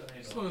trying to get a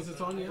handle. As long as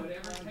it's on you.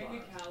 Whatever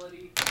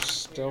technicality,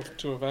 Stealth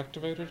to have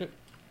activated it?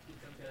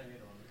 some kind of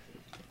handle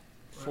on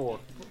it. 4.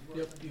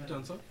 Yep, you've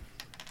done so.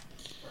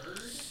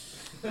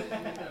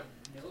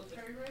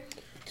 Military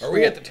race? Are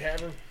we at the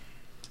tavern?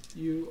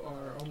 You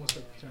are almost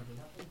at the tavern,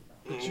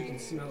 but you can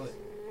smell it.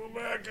 Oh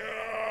my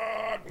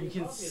god! You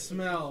can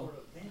smell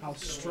how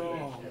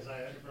strong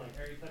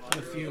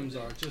the fumes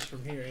are just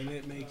from here, and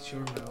it makes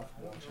your mouth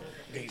water.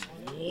 These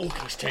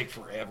Wookiees take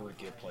forever to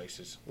get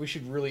places. We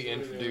should really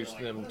introduce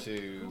them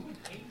to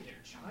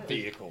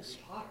vehicles.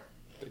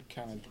 They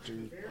kind of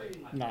do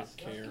not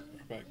care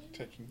about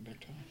taking their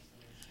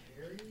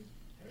time.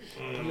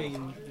 I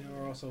mean, they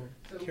are also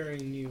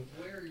carrying you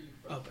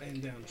up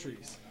and down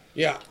trees.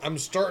 Yeah, I'm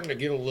starting to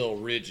get a little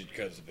rigid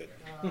because of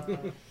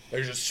it.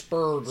 There's a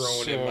spur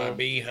growing in my So-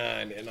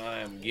 behind, and I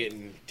am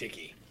getting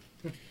ticky.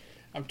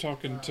 I'm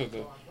talking to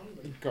the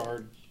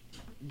guard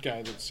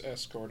guy that's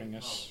escorting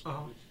us,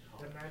 Uh-huh.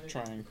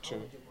 trying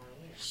to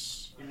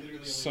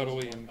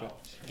subtly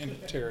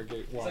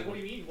interrogate while Like, what do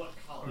we're you mean? What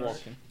color?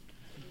 walking.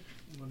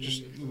 What do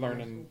Just you-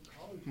 learning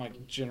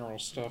like general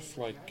stuff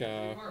like You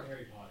are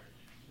Harry Potter.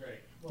 Great.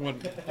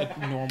 what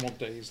normal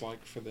days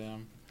like for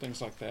them,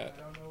 things like that.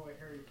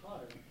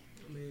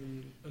 I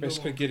mean, a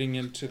Basically normal, getting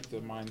into the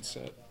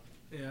mindset.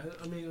 yeah.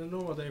 I mean, a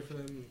normal day for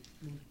them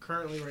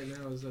currently right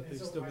now is that they've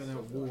still been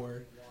at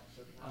war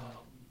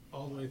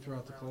all the way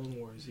throughout the Clone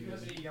Wars. Even.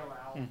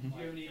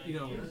 Mhm. You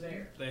know,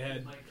 they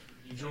had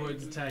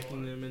droids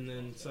attacking them, and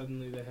then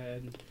suddenly they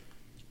had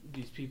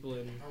these people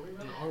in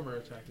armor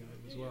attacking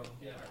them as well.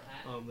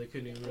 They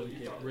couldn't even really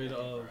get rid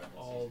of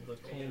all the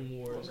Clone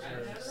Wars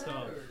era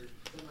stuff,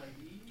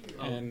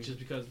 And- just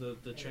because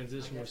the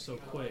transition was so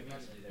quick.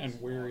 And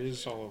where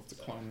is all of the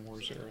Clone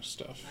Wars era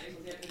stuff?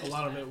 A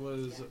lot of it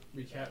was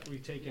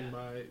retaken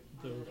by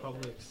the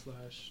Republic /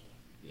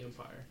 the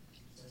Empire.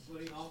 That's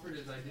what he offered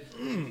as I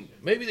did.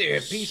 Maybe they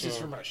have pieces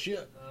So- for my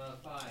ship.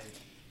 5.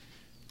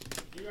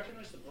 You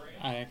recognize the brand?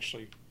 I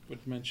actually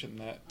would mention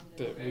that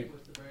Okay,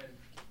 what's the brand?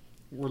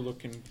 we're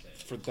looking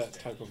for that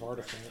type of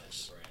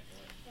artifacts.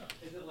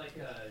 Is it like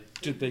a...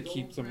 Did they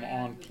keep them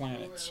on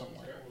planet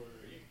somewhere?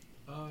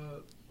 Uh,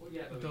 Well,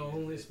 yeah, but the I mean,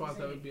 only it's spot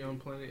that the would be on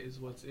planet is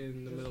what's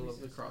in the middle of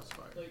the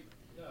crossfire, Like,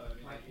 no, I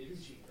mean, like,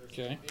 it's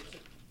Okay.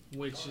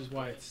 which is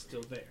why it's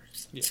still there.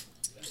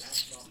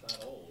 that's not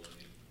that old.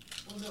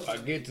 I mean, If I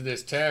get to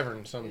this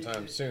tavern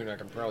sometime soon, I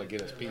can probably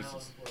get us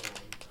pieces.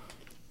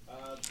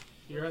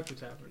 You're at the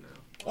tavern now.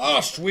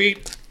 Oh,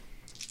 sweet!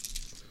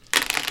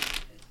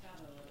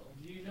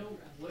 do you know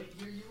what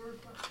year you were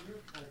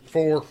from?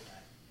 4.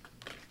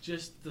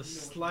 Just the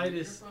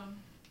slightest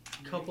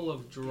couple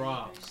of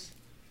drops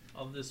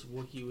of this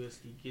Wookiee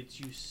whiskey gets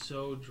you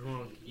so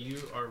drunk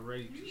you are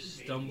ready to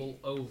stumble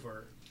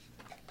over.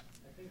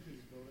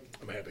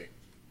 I'm happy.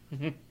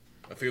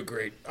 I feel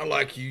great. I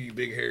like you, you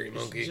big hairy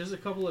monkey. Just a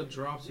couple of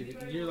drops.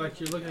 You're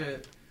looking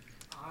at,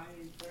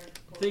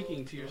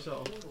 thinking to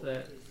yourself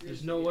that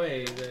there's no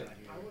way that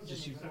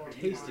just you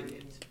tasting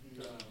it,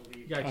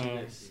 Got you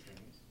this.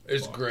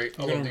 It's great.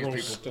 I I'm love gonna these roll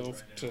people.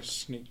 stealth to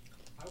sneak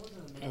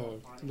a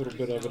little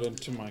bit of it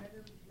into my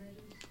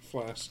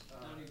flask,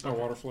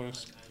 water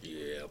flask.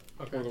 Yeah,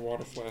 Pour the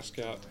water flask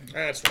out.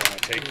 that's why I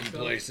take you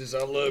places.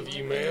 I love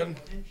you, man.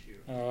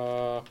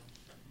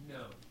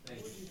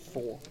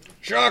 4.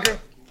 Shaka,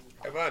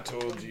 have I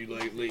told you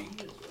lately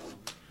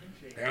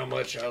how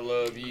much I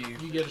love you?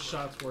 You get a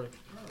shot's worth.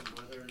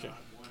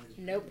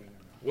 Nope.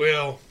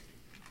 Well,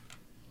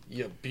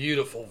 you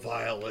beautiful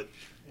Violet.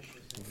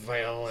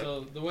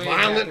 So the way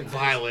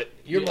Violet.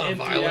 You're my empty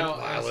Violet out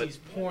as Violet. he's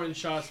pouring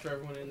shots for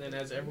everyone, and then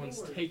as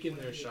everyone's taking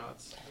their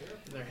shots,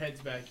 and their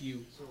heads back,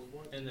 you,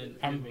 and then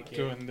I'm mimic it.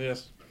 doing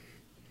this.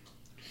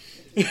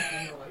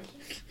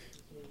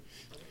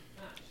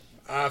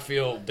 I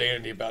feel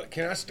dandy about it.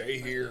 Can I stay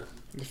here?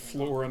 The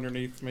floor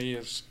underneath me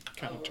is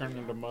kind of turned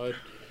into mud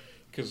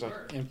because I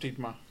emptied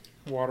my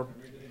water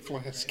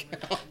flask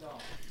out.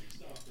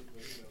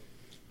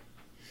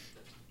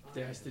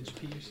 Did you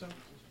pee yourself?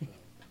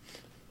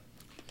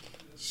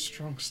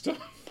 Strong stuff.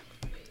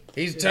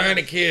 He's a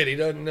tiny kid. He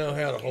doesn't know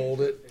how to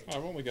hold it.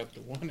 I've only got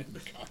the 1 in the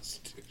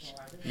Constitution.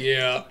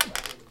 Yeah.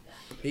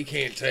 He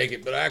can't take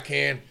it, but I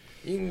can.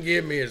 You can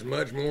give me as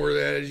much more of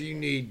that as you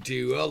need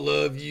to. I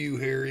love you,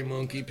 hairy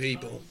monkey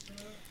people.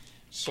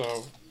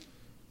 So,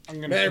 I'm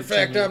gonna. Matter of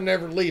fact, continue. I'm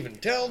never leaving.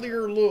 Tell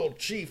your little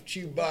Chief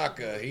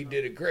Chewbacca he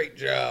did a great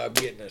job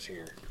getting us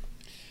here.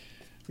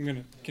 I'm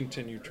gonna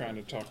continue trying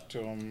to talk to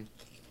him,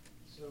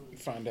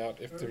 find out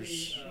if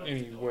there's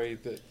any way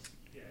that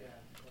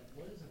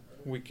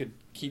we could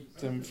keep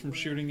them from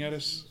shooting at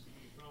us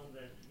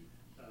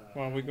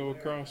while we go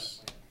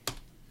across.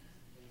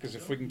 Because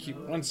if we can keep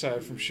one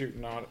side from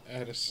shooting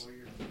at us,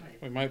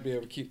 we might be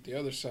able to keep the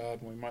other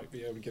side, and we might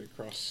be able to get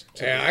across.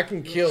 Yeah, I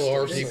can kill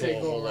our Just people say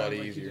a go whole around lot like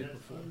you easier. did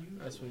before.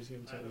 That's what he's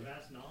going to tell you.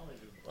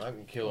 I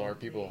can kill our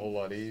people a whole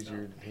lot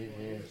easier than he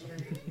can.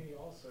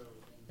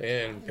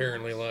 And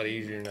apparently a lot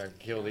easier than I can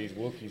kill these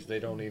Wookiees. They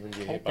don't even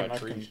get hit by Hoping I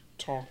can trees.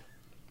 talk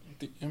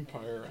the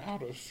Empire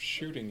out of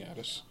shooting at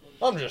us.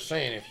 I'm just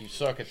saying, if you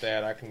suck at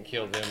that, I can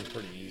kill them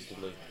pretty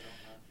easily.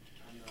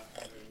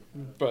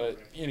 But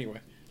anyway,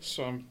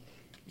 so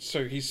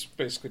he's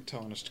basically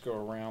telling us to go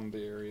around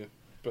the area,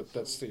 but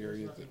that's the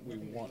area that we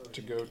want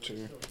to go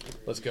to.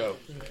 Let's go.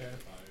 Okay.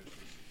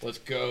 Let's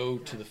go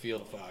to the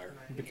field of fire.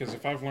 Because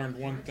if I've learned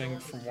one thing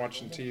from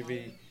watching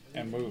TV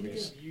and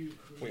movies,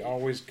 we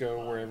always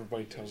go where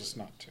everybody tells us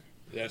not to.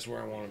 That's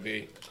where I want to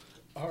be.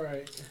 All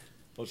right.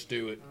 Let's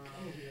do it.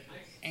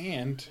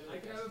 And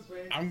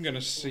I'm going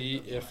to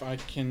see if I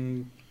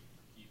can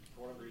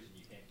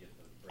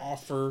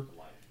offer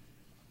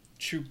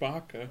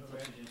Chewbacca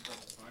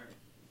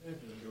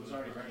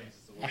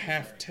a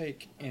half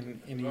take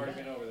in any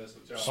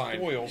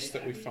spoils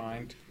that we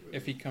find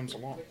if he comes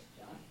along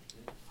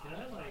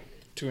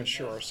to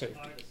ensure our safety.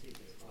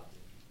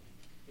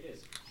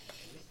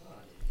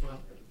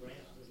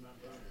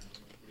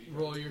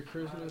 Roll your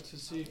charisma to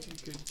see if you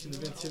could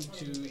convince him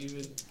to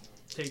even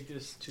take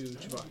this to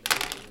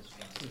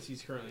Chewbacca, since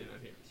he's currently not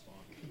here.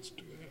 Let's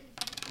do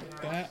it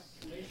like that.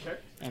 Okay.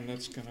 And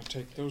that's going to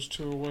take those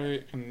 2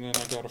 away, and then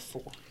I got a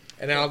 4.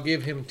 And I'll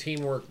give him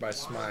teamwork by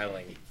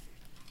smiling.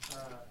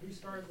 Who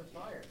started the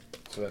fire?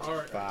 So that's All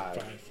right.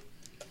 5.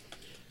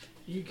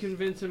 You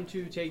convince him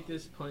to take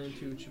this plan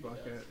to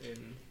Chewbacca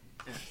and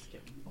ask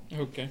him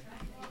Okay.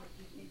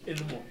 in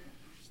the morning.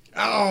 He's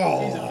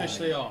Oh!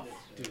 officially off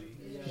duty.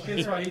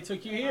 That's why he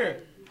took you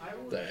here.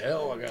 The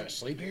hell? I gotta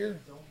sleep here?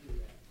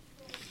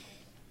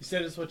 You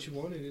said it's what you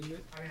wanted, isn't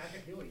it? I mean, I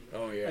can heal you.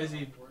 Oh, yeah. As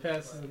he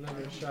passes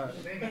another shot.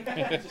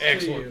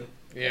 Excellent.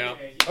 Yeah.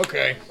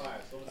 Okay.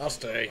 I'll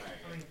stay.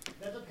 I mean,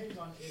 that depends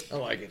on if I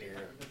like it here.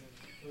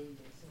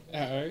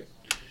 Alright.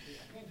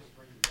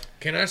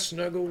 Can I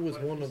snuggle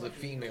with one of the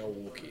female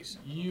Wookiees?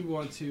 You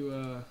want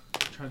to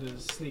try to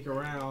sneak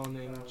around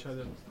and try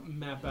to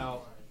map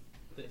out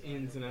the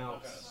ins and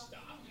outs.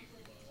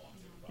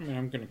 I mean,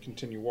 I'm going to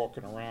continue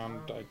walking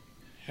around. I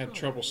had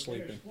trouble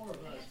sleeping.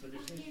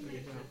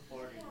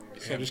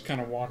 So I just kind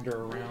of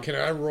wander around. Can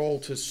I roll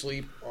to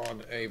sleep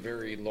on a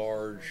very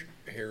large,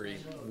 hairy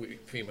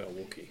female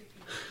Wookiee?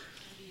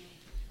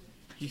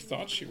 He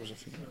thought she was a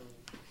female.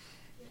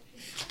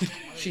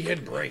 She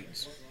had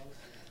braids.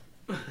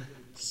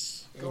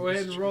 Go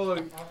ahead and roll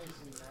a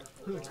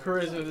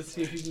charisma to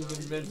see if you can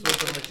convince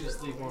her to let you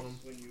sleep on him.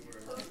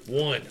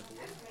 1.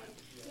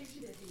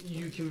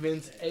 You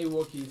convince a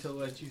Wookiee to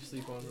let you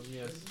sleep on them,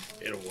 yes.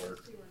 It'll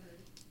work.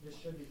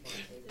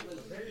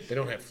 They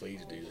don't have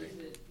fleas, do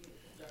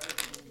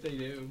they? They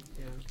do,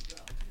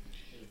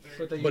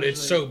 yeah. But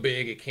it's so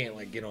big it can't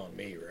like get on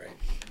me, right?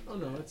 Oh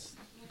no, it's.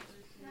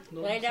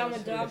 No Lay down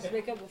with size dogs, fleas.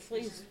 wake up with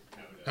fleas.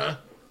 Huh?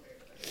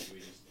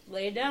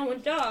 Lay down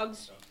with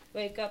dogs,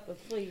 wake up with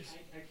fleas.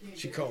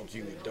 She called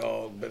you a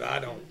dog, but I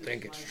don't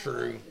think it's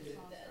true.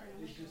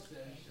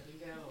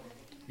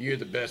 You're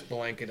the best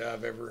blanket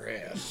I've ever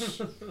had.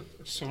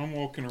 So I'm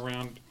walking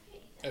around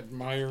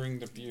admiring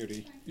the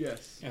beauty,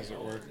 Yes. as it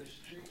were,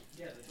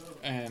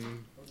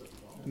 and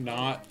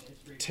not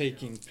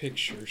taking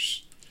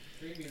pictures.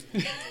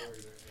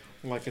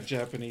 like a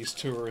Japanese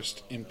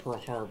tourist in Pearl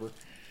Harbor.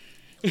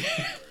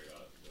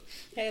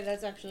 Hey,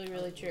 that's actually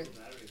really true.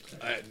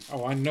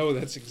 Oh, I know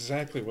that's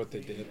exactly what they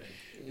did.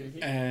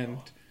 And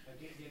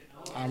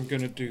I'm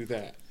going to do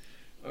that.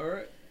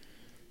 Alright.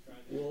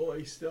 Well,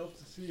 I stealth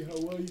to see how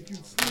well you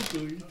can sleep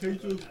till you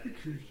take those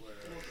pictures.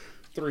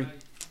 3.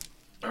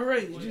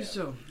 Alright, you do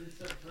so.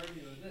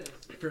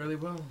 Fairly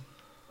well.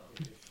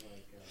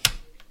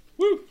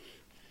 Woo!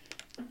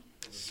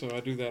 So I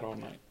do that all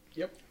night.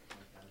 Yep.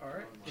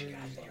 Alright.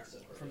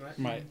 From that,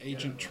 My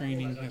agent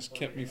training has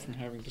kept me from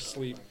having to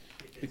sleep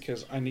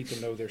because I need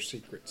to know their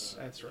secrets.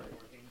 that's right.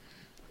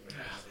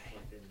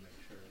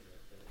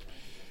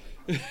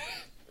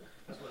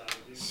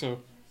 So,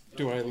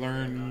 do I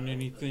learn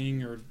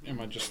anything, or am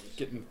I just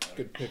getting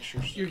good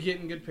pictures? You're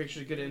getting good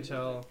pictures, good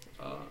intel.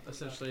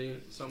 Essentially,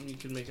 something you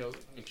can make an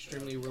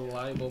extremely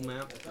reliable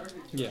map.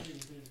 Yeah.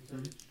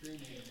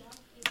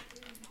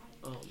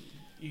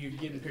 You're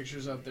getting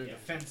pictures of their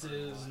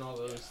defenses and all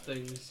those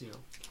things. You know,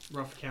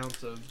 rough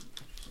counts of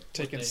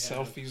Taking they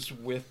have. selfies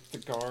with the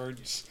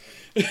guards.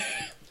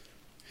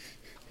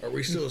 Are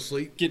we still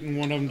asleep? Getting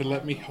one of them to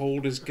let me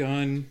hold his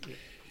gun.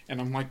 And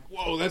I'm like,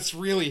 whoa, that's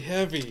really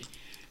heavy.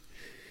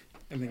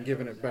 And then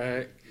giving it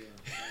back.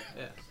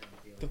 Yeah,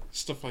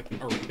 Stuff like,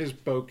 or his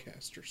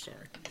bowcaster,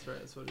 sorry. that's right.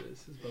 That's what it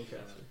is. His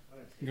bowcaster.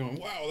 Going,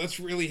 wow, that's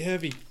really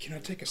heavy. Can I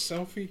take a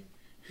selfie?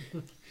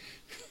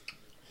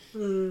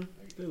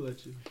 They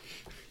let you.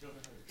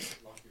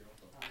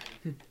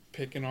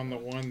 Picking on the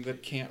one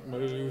that can't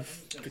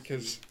move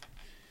because,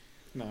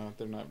 no,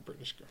 they're not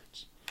British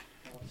guards.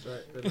 That's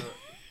right. They're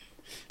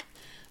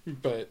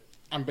not. But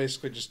I'm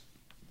basically just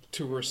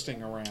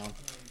touristing around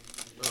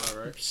All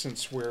right.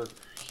 since we're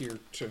here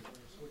to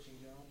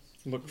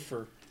look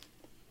for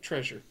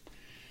treasure.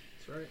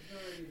 That's right.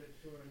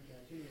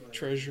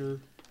 Treasure,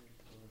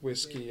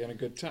 whiskey, and a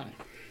good time.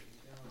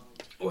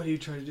 What do you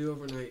try to do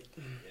overnight,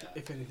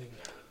 if anything?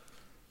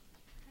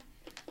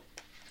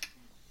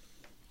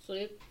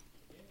 Sleep.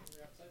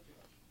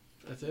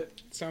 That's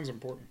it. Sounds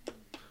important.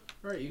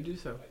 All right, you do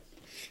so.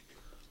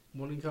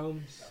 Morning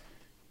comes.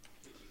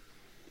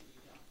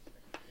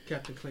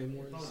 Captain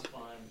Claymore's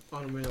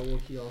on a male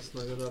Wookiee all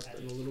snuggled up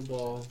in a little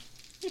ball.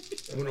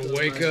 I'm gonna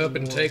wake up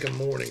and take a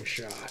morning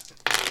shot.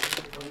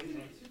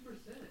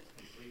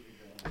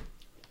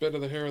 Bit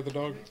of the hair of the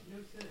dog.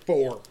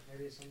 4.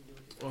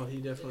 Well, he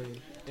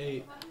definitely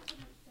ate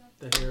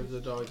the hair of the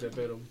dog that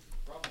bit him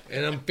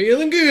And I'm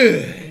feeling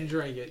good. and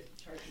drank it.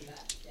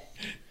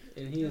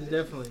 And he is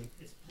definitely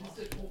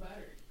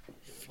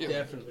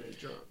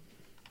drunk.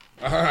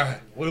 Alright,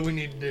 what do we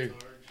need to do?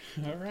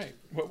 All right,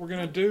 what we're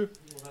gonna do?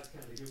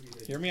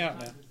 Hear me out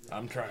now.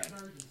 I'm trying.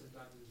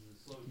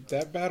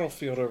 That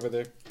battlefield over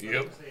there.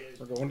 Yep.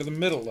 We're going to the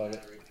middle of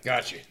it.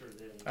 Got you.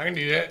 I can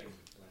do that.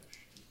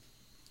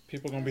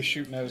 People gonna be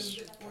shooting at us,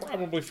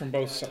 probably from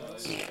both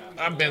sides.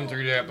 I've been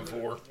through that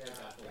before.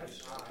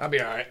 I'll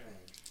be alright.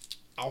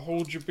 I'll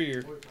hold your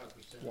beer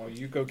while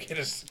you go get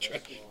us the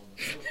treasure.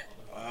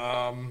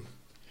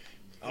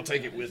 I'll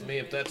take it with me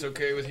if that's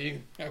okay with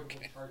you.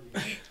 Okay.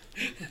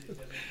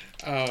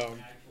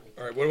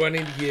 Alright, what do I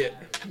need to get?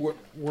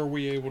 Were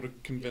we able to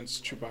convince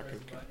Chewbacca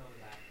to come?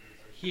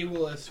 He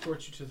will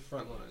escort you to the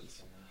front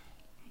lines.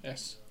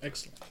 Yes,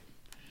 excellent.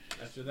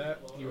 After that,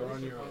 you are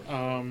on your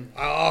own.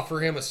 I'll offer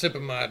him a sip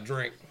of my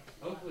drink.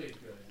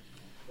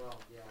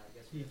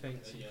 He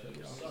thanks you for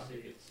the offer.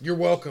 You're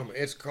welcome.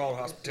 It's called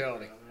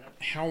hospitality.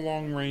 How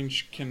long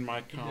range can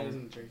my He com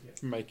doesn't drink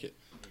it. make it?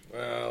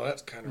 Well,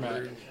 that's kind of Matt.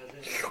 rude.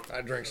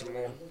 I drink some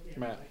more.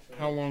 Matt,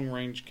 how long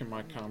range can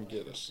my com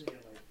get us?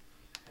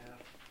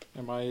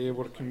 Am I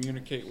able to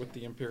communicate with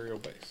the Imperial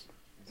base?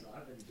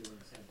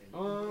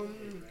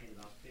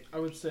 I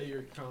would say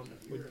your comp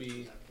would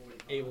be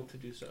able to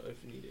do so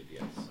if needed,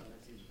 yes.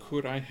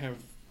 Could I have,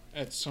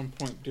 at some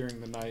point during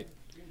the night,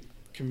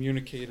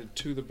 communicated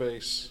to the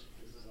base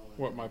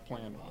what my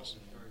plan was?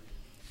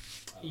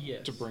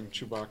 Yes. To bring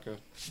Chewbacca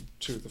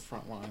to the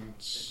front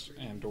lines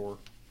and or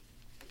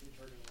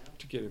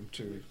to get him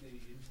to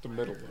the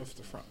middle of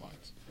the front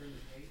lines.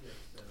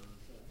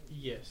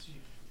 Yes. You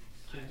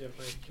can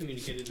definitely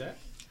communicated that.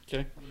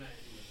 Okay?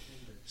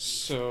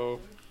 So,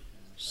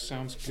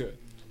 sounds good.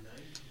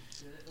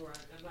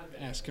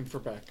 Asking for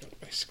backup,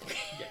 basically.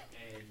 Yeah.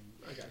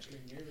 I got you.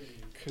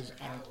 Because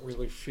I don't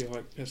really feel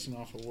like pissing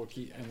off a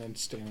Wookiee and then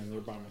standing there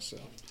by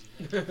myself.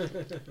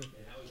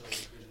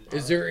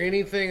 Is there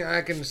anything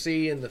I can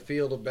see in the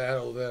field of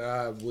battle that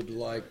I would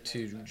like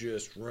to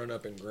just run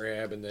up and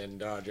grab and then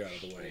dodge out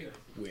of the way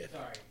with?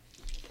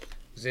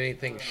 Does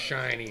anything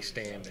shiny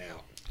stand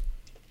out?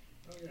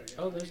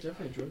 Oh, there's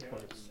definitely droid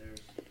parts.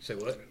 Say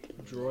what?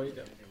 Droid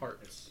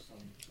parts.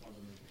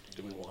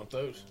 Do we want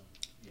those?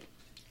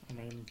 I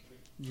mean,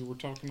 you were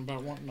talking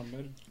about wanting a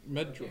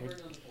med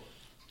droid.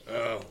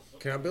 Oh,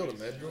 can I build a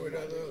med droid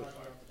out of those?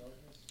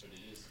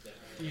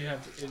 You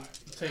have to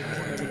take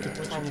one of it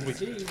to Probably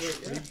see, but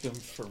yeah. trade them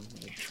for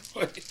med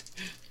droid.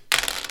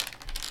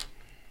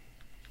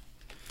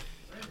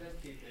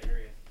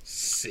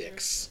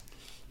 6.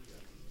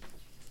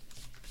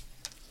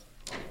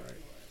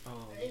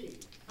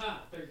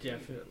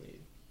 definitely.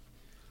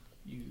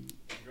 You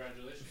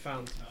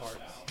found some parts.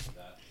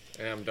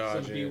 And I'm Some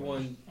dodging.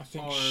 B1 I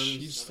think arms,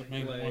 she's the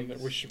main one that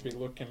legs. we should be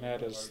looking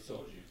at as the.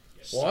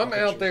 Well, I'm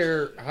out salvagers.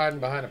 there hiding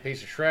behind a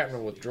piece of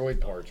shrapnel with droid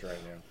parts right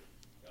now.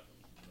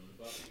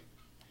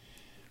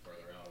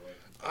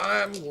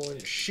 I'm going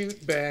to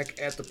shoot back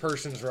at the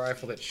person's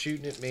rifle that's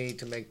shooting at me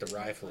to make the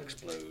rifle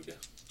explode.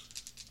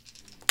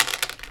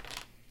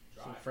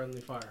 Some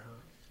friendly fire,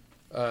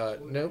 huh?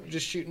 Nope,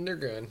 just shooting their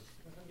gun.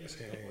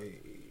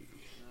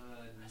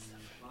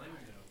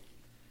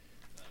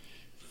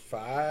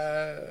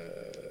 Five,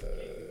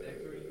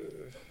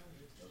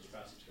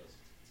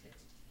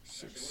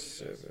 6,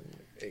 7,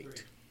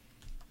 8.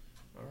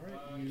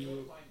 Alright,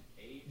 you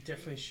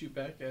definitely shoot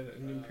back at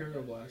an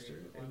Imperial blaster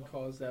and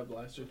cause that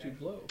blaster to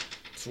blow.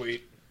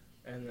 Sweet.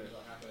 And then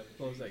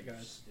blows that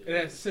guy's. It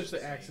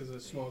essentially acts as a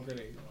small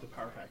grenade, the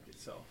power pack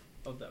itself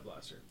of that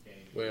blaster.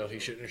 Well, he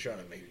shouldn't have shot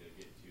at me.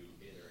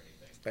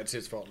 That's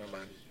his fault, not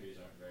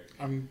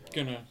mine.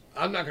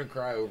 I'm not gonna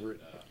cry over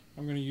it.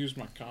 gonna use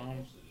my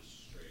comm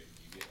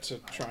to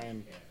try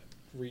and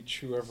reach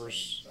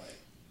whoever's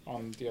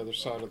on the other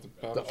side of the The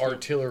battlefield.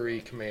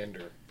 artillery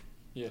commander.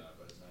 Yeah.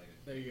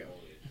 There you go.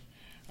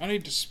 I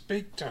need to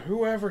speak to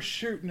whoever's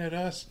shooting at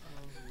us.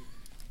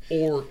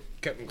 Or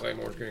Captain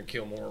Claymore's gonna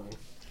kill more of them.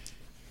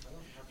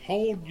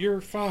 Hold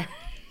your fire.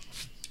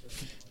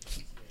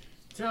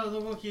 Tell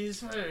the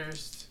Wookiees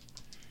first.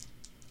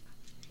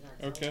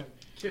 Okay.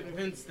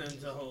 Convince them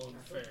to hold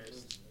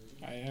first.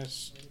 I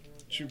asked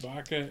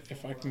Chewbacca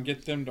if I can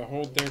get them to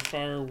hold their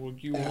fire. Will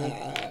you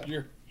hold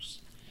yours?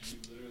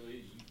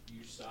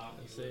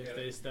 And say if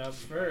they stop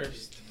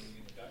first.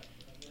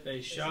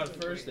 They shot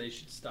first, they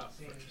should stop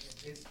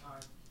first.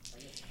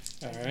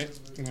 Alright.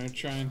 I'm gonna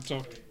try and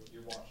talk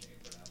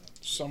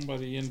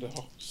somebody into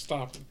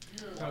stopping.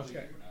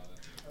 Okay.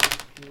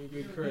 Give me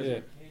good charisma.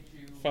 Yeah.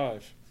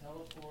 5.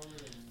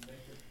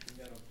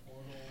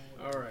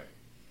 Alright.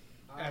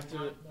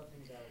 After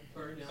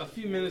a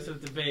few minutes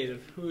of debate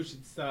of who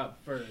should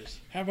stop first,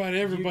 How about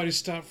everybody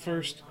stop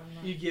first?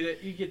 you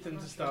get them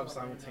to stop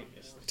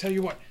simultaneously. Tell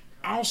you what,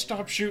 I'll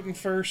stop shooting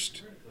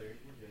first,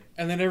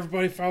 and then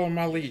everybody follow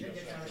my lead.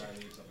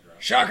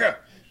 Shaka!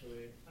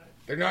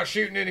 They're not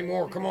shooting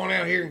anymore. Come on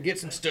out here and get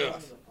some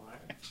stuff.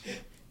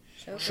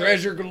 Okay.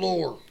 Treasure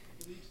galore.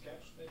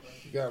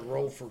 You gotta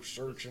roll for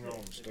searching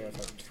on stuff,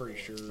 I'm pretty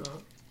sure.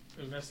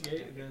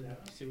 Investigate and then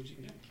see what you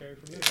can carry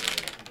from there.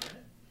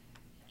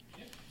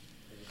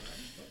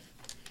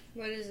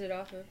 What is it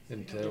off of?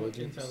 Intelligence.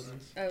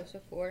 Intelligence. Oh, so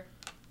 4.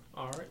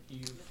 Alright,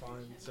 you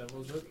find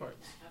several good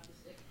parts.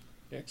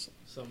 Excellent.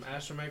 Some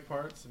astromech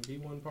parts, some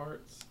B1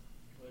 parts.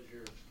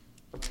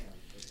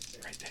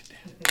 Write that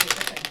down.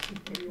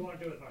 What do you want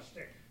to do with my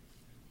stick?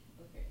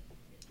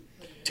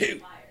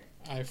 2.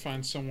 I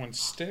find someone's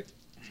stick,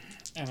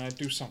 and I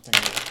do something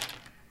with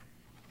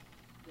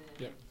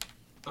it.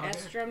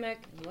 Astromech,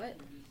 what?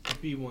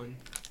 B1.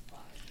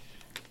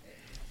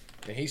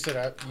 And you said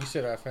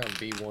I found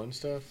B1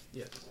 stuff?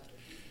 Yes.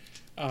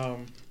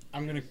 I'm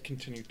gonna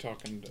continue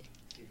talking to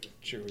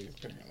Chewie,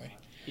 apparently.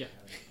 Yeah.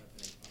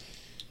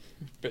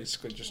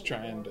 Basically just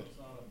trying to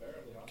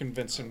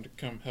convince him to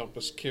come help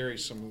us carry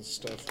some of the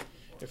stuff.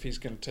 If he's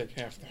gonna take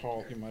half the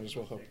haul, he might as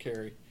well help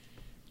carry.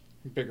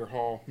 Bigger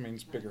haul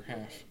means bigger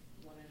half.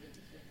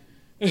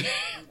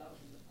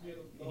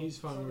 He's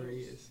fine where he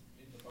is.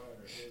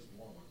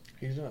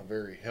 He's not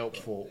very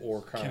helpful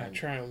or kind. Can I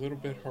try a little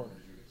bit harder?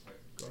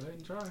 Go ahead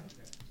and try.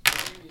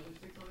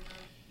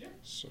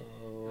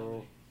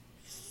 So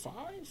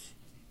 5?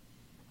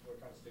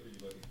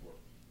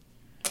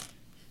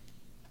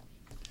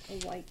 A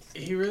white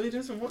stick. He really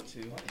doesn't want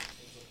to.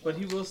 But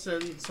he will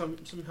send some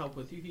help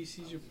with you. He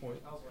sees your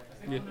point.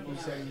 Yeah. He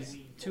sends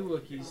 2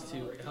 Wookiees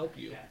to help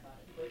you.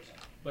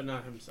 But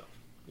not himself.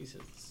 He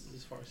says this is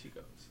as far as he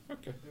goes.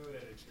 Okay.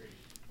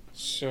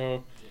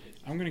 So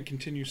I'm gonna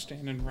continue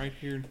standing right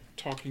here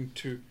talking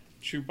to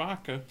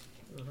Chewbacca.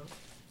 Uh-huh.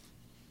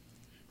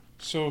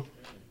 So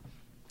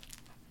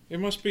it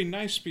must be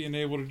nice being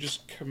able to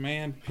just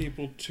command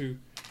people to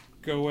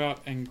go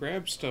out and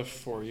grab stuff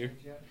for you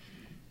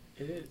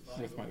It is.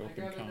 with my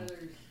open comm.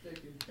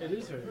 It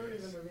is very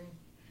nice.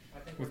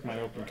 With my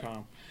open comm,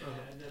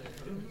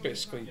 Uh-huh.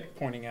 basically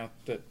pointing out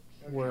that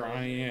where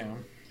I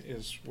am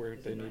is where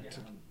they need to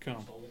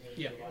come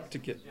Yeah. to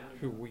get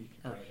who we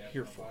are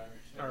here for.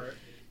 Alright.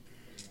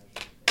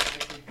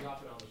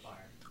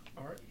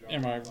 Alright.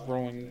 Am I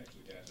rolling?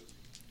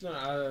 No,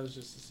 I was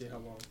just to see how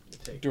long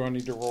it takes. Do I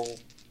need to roll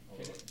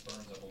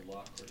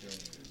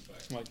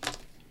like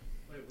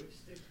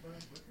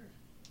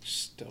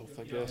stealth?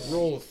 I guess.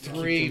 Roll a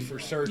 3 Keep him- for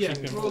searching. Yeah,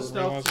 him roll from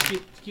stealth to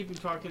realizing- keep him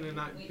talking and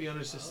not be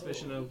under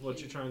suspicion of what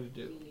you're trying to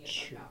do.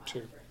 Sure,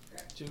 2.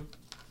 2.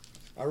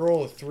 I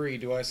roll a 3.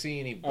 Do I see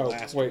any Oh,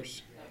 blasters?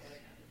 wait.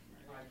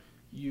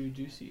 You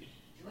do see.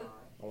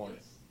 I want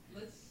it.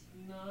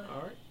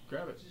 Alright,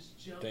 grab it.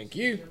 Thank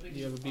you.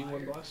 You have a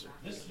B1 blaster.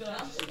 Does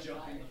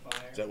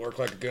that work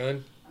like a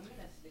gun?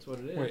 That's what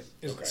it is. Wait,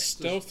 is Okay. it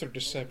stealth or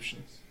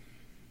deception?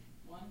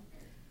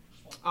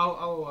 I'll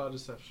allow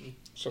deception.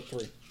 So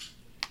 3.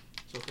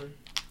 So 3.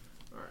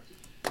 All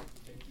right.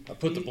 I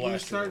put the He was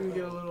blaster. starting to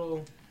get a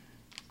little,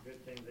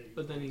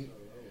 but then he,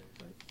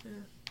 like,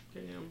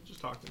 okay, yeah, I'm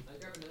just talking.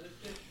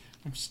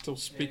 I'm still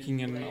speaking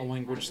in a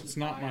language that's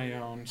not my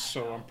own,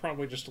 so I'm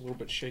probably just a little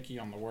bit shaky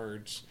on the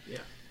words. Yeah,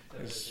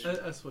 Is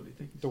that's what he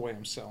thinks. the way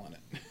I'm selling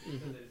it.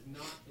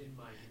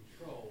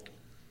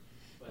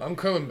 I'm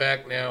coming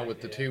back now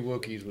with the 2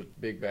 Wookiees with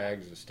big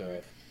bags of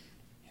stuff.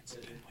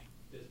 Incidentally,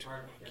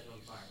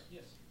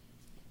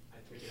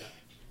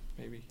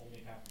 maybe.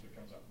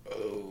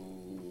 Oh,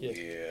 Yeah.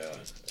 yeah.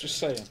 Just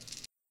saying.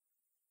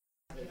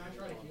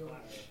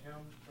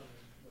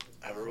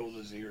 I rolled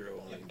a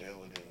 0 on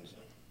intelligence.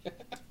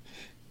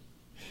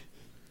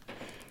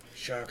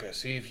 Shaka,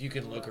 see if you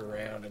can look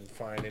around and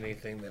find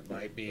anything that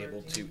might be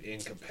able to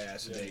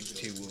incapacitate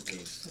 2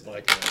 Wookiees,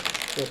 like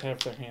They'll have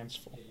their hands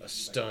full. a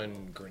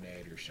stun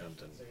grenade or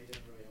something.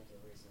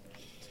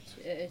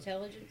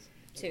 Intelligence?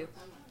 2.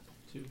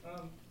 2.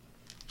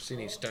 See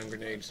any stun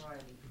grenades?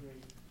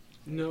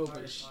 No,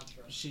 but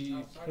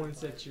she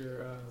points at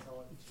your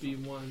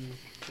B1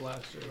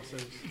 blaster and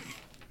says,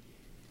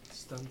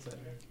 "Stun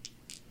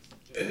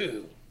center."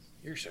 Ooh,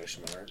 you're so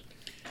smart.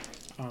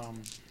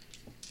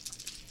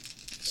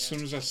 As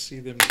soon as I see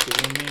them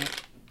doing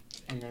that,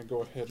 I'm going to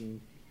go ahead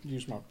and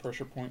use my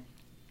pressure point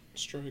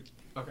strike.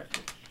 Okay.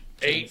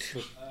 8.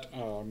 With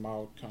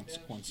mild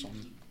consequence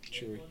on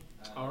Chewie.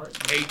 All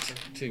right. 8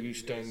 to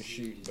stun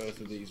shoot both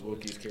of these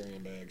Wookiees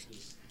carrying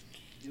bags.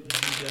 You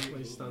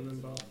definitely stun them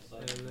both,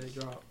 and they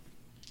drop.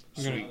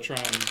 I'm going to try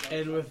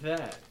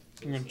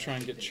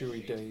and get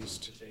Chewie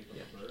dazed.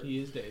 Yeah, he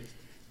is dazed.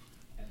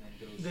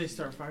 They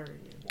start firing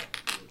you.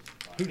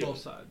 Who Both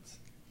does? sides.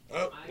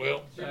 Oh,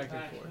 well. Back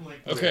and forth.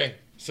 Okay,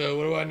 so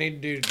what do I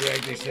need to do to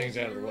drag these things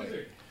out of the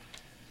way?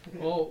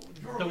 Well,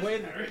 the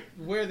way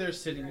where they're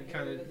sitting, you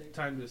kind of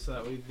timed it so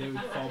that way they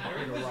would fall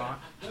behind a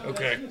rock,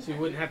 Okay, so you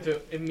wouldn't have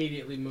to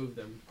immediately move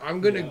them.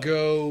 I'm going to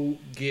go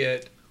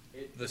get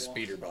the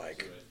speeder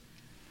bike.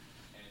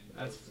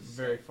 That's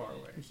very far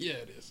away. Yeah,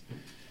 it is.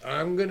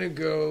 I'm going to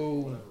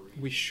go...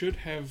 We should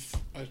have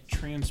a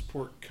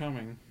transport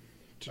coming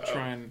to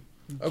try and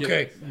get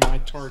Okay. my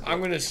target. I'm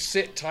going to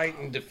sit tight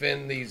and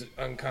defend these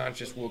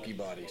unconscious Wookiee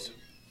bodies.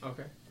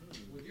 Okay.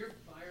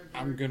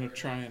 I'm going to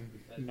try and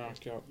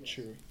knock out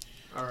Chewie.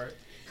 All right.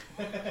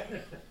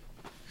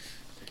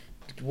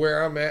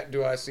 Where I'm at,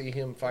 do I see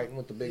him fighting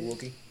with the big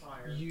Wookiee?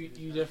 You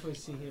definitely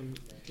see him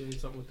doing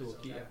something with the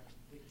Wookiee. Yeah.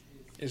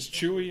 Is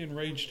Chewie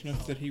enraged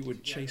enough that he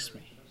would chase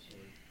me?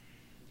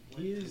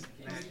 He's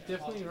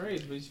definitely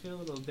enraged, but he's feeling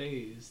a little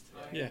dazed.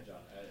 Yeah.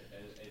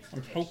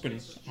 I'm hoping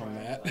on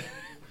that.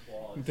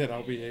 That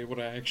I'll be able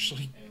to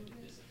actually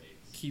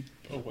keep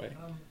away.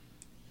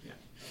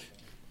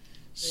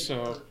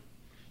 So,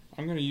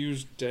 I'm going to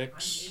use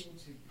Dex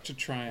to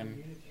try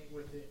and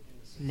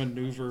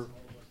maneuver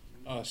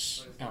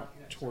us out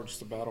towards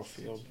the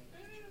battlefield.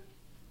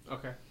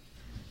 Okay.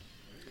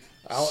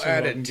 I'll So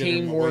add I a can get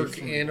him away teamwork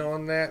from- in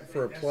on that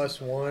for a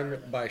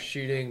 +1 by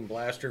shooting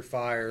blaster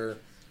fire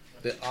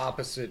the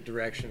opposite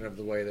direction of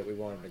the way that we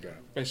want him to go.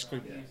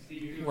 Basically,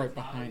 right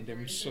behind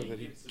him so that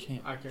he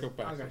can't Okay. go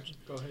Okay. backwards.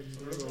 Go ahead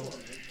and roll.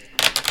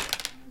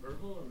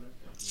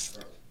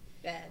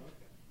 Bad.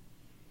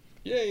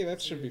 Yay,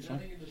 that should be fun.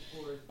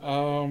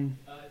 I'll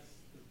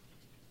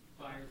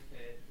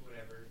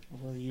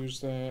use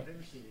that.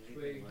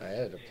 I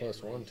added a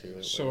 +1 to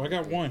it. So I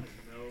got 1.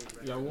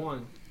 You got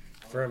 1.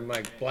 From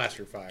my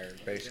blaster fire,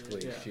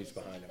 basically, Yeah. shoots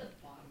behind him.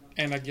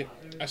 And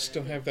I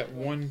still have that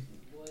 1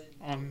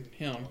 on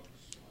him.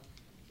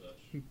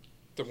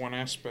 The 1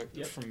 aspect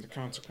Yep. from the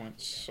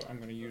consequence. So I'm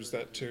going to use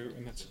that too,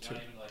 and that's a 2.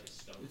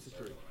 It's a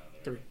 3.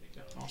 3.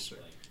 Awesome.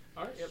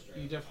 All right. Yep.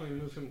 You definitely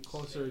move him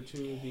closer to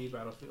the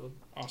battlefield.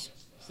 Awesome.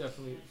 He's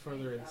definitely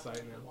further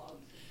inside now.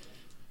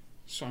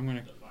 So I'm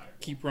going to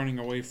keep running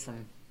away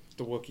from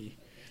the Wookiee.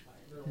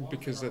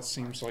 Because that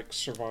seems like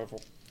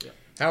survival.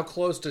 How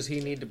close does he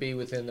need to be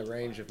within the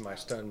range of my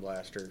stun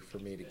blaster for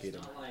me to get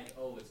him?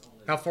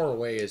 How far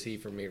away is he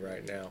from me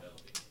right now?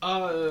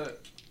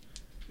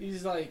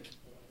 He's like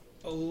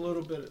a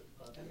little bit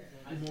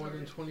more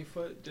than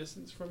 20-foot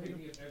distance from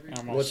you.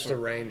 I'm What's also, the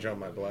range on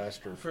my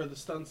blaster? For the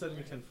stun setting,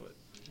 10-foot.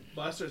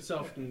 Blaster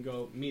itself can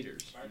go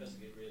meters.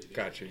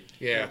 Gotcha.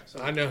 Yeah,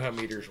 I know how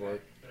meters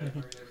work.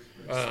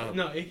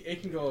 No,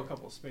 it can go a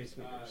couple space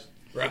meters.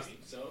 Right.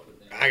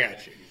 I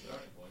got you.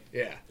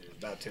 Yeah,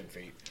 about 10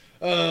 feet.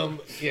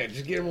 Yeah,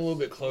 just get him a little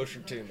bit closer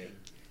to me.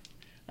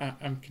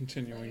 I'm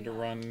continuing to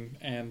run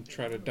and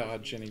try to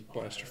dodge any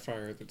blaster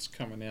fire that's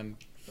coming in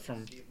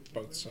from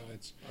both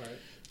sides. All right.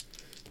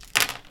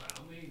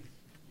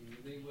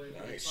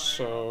 Nice.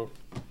 So,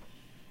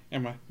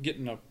 am I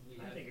getting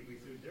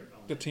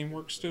the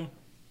teamwork still?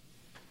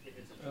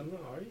 I don't know,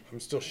 are you? I'm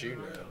still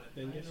shooting at him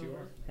Then yes, you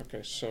are.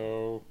 Okay,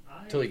 so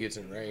until he gets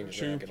in range.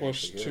 then I 2 can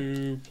plus actually hit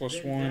 2 him.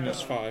 plus 1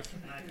 is 5.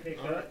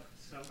 All right.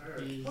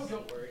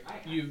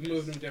 You've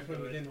moved him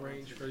definitely within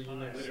range for your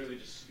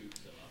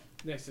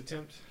next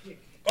attempt.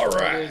 All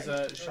What right.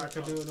 is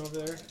Shaka doing over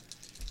there?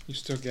 You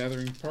still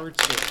gathering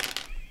parts? Or?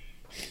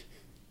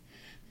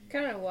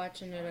 Kind of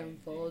watching it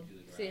unfold,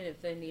 seeing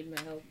if they need my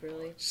help,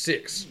 really.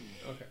 6.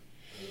 Okay.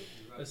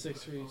 A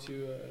 6 for you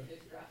to.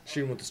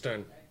 Shoot him with the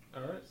stun.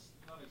 All right.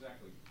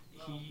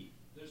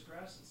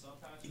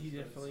 He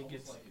definitely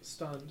gets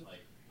stunned,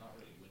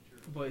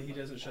 but he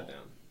doesn't shut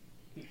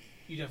down.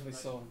 You definitely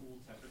saw him.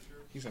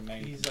 He's a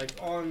knight. He's like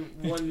on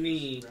one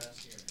knee,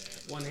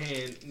 one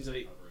hand. He's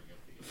like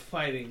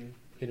fighting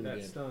Hit him that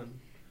again. stun,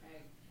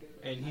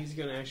 and he's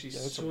gonna actually Yeah,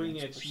 that's a swing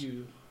range at person.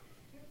 you.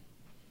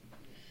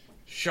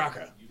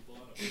 Shaka.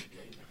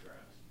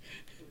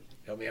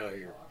 Help me out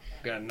here.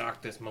 Gotta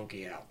knock this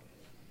monkey out.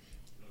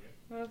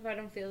 What if I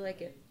don't feel like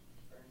it?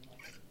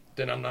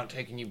 Then I'm not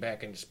taking you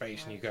back into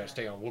space and you gotta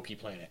stay on Wookiee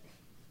planet.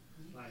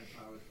 What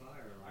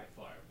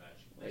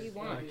do you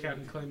want?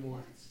 Captain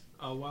Claymore.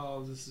 While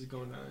all this is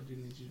going on, I do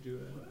need you to do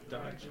a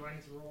dodge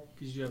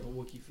because you have a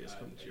Wookiee fist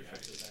coming to your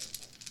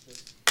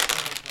face.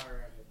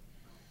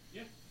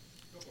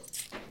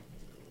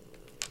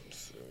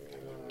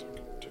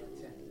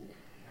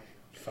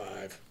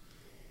 5.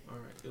 All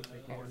right, you'll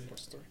take one.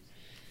 +3.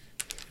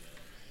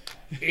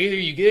 Either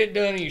you get it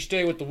done or you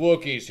stay with the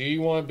Wookiees. Who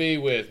you want to be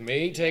with?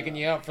 Me taking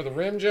you out for the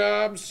rim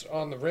jobs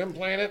on the rim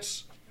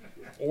planets?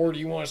 Or do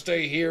you want to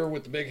stay here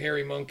with the big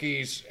hairy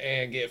monkeys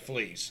and get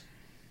fleas?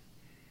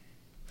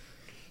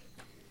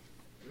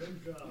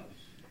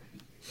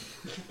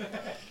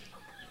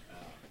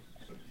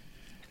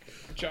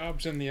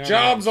 Jobs in the outer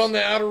Jobs rim. on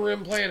the outer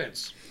rim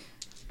planets.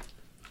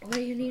 What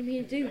do you need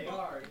me to do?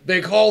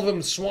 They call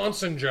them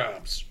Swanson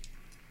jobs.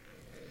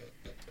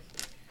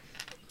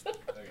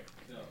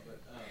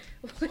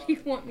 What do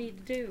you want me to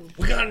do?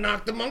 We gotta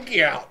knock the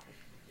monkey out.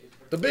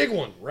 The big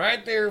one,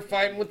 right there,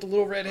 fighting with the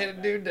little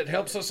red-headed dude that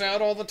helps us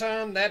out all the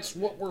time. That's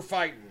what we're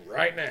fighting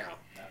right now.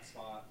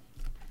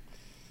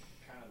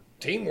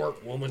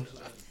 Teamwork, woman.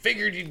 I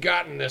figured you'd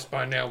gotten this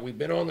by now. We've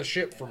been on the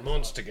ship for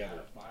months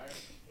together.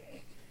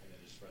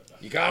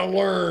 You gotta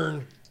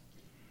learn.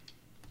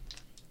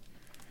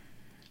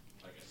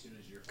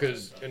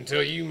 Because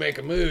until you make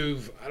a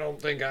move, I don't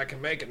think I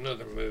can make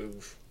another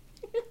move.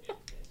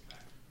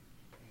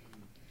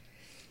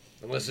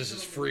 Unless this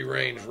is free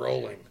range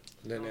rolling.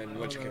 Then in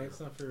which no, case. it's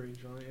not free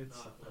range, Ronnie. It's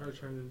her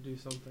trying to do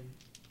something.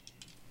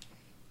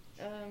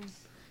 Let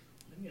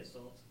me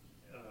consult.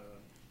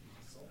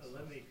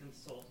 Let me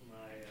consult my.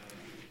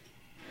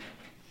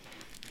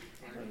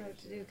 I don't know what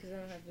to do because I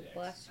don't have the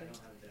blaster. I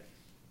don't have dex.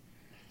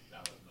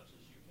 Not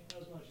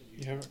as much as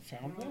You haven't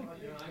found one?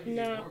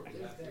 No.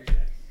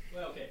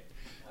 Well, okay.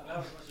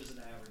 About as much as an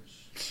average.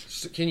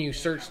 So can you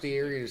search the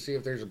area to see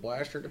if there's a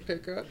blaster to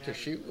pick up to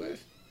shoot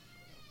with?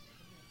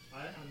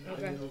 I'm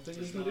Okay. not.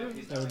 Nothing you can do.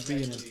 That would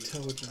be an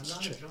intelligence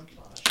check. Sure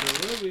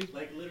will be.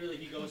 Like literally,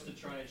 he goes to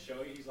try and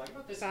show you. He's like,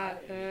 "Oh, this." 5.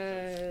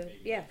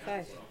 Yeah,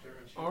 5.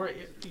 All right,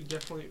 you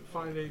definitely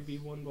find a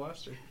B1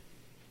 blaster.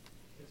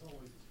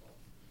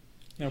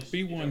 Now,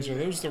 B1s, are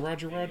those the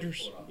Roger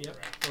Rogers? Yep,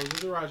 those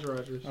are the Roger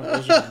Rogers. Oh,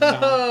 those are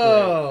not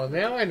Oh,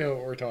 now I know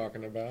what we're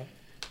talking about.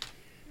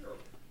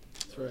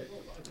 That's right.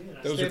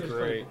 great. Those are Standard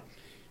great.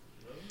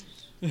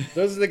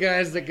 Those are the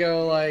guys that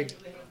go like,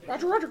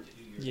 Roger, Roger.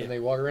 Yeah. And they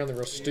walk around, they're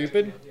real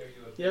stupid.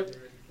 Yep.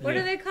 What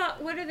Yeah. are they called?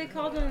 What are they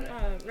called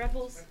on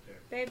Rebels,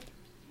 babe?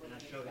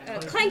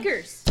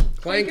 Clankers.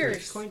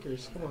 Clankers.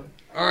 Clankers, come on.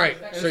 All right,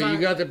 so you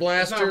got the It's not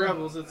blaster.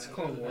 Rebels, it's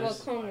Clone Well, Wars.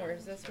 Clone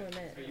Wars. That's what I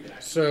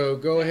meant. So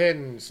go ahead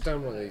and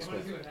stun one of these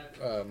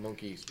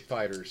monkey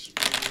fighters.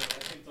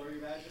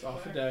 It's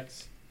off the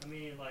decks. I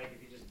mean, like if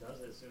he just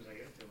does it as soon as I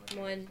get it to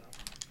him. 1.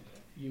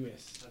 You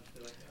miss. I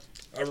feel like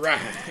that. All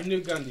right, A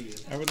new gun to you.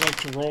 I would like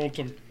to roll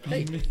to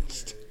be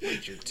missed.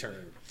 it's your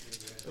turn.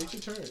 It's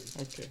your turn.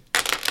 Okay.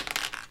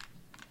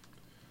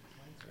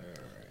 All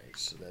right,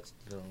 so that's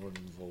null and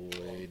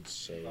void.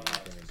 So we're gonna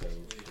go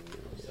for.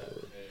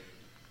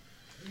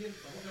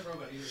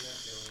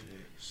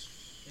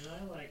 Can I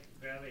like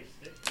grab a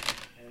stick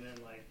and then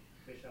like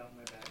fish out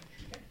my bag?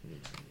 Yeah,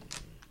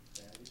 I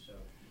do so.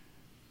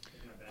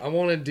 Take my bag. I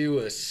want to do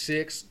a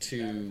 6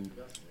 to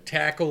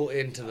tackle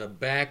into the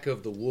back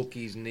of the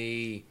Wookiee's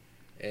knee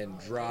and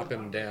drop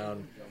him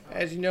down.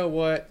 As you know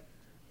what,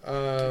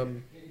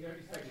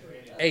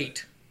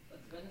 8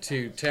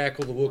 to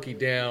tackle the Wookiee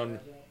down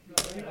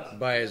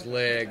by his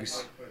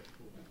legs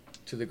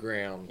to the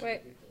ground.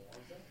 Wait.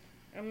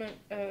 I'm gonna.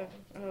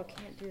 Oh,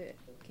 can't do it.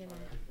 Can I?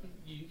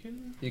 You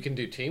can. You can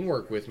do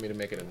teamwork with me to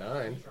make it a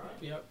 9.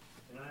 Yep.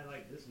 Can I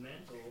like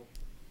dismantle?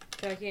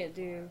 So I can't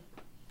do.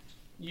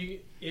 You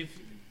if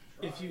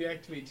you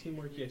activate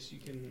teamwork, yes, you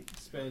can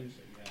spend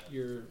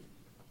your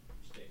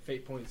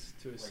fate points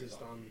to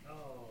assist on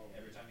Oh,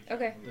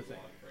 Okay. the thing.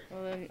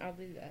 Well then I'll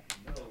do that.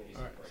 no.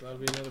 All right, so that'll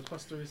be another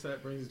 +3, so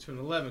that brings it to an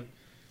 11.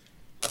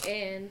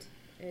 And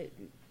it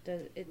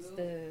does. It's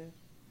the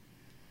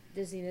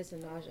dizziness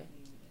and nausea.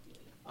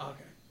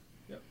 Okay.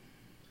 Yep.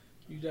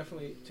 You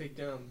definitely take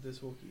down this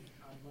Wookiee.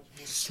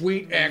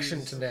 Sweet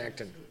action to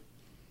Nacton.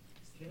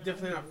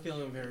 Definitely not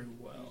feeling very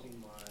well.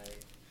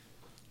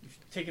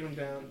 You've taken him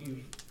down.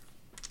 You've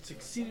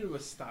succeeded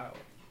with style,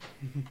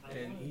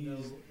 and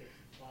he's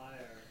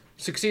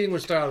Succeeding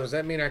with style, does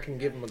that mean I can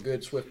give him a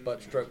good swift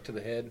butt stroke to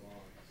the head?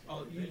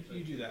 Oh,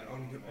 you do that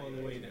on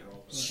the way now.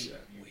 You do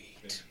that.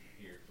 Sweet.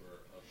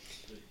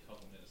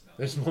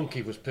 This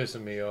monkey was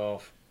pissing me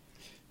off.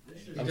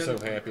 I'm so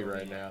happy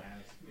right now.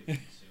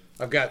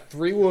 I've got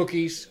 3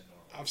 Wookiees.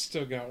 I've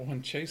still got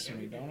one chasing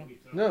me, don't I?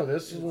 No,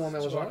 this is the one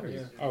that was on me.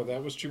 Yeah. Oh,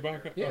 that was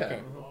Chewbacca? Yeah. Okay.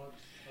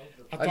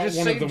 I I thought just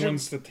one of the saved your-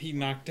 ones that he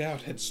knocked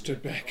out had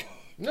stood back.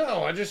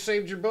 No, I just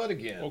saved your butt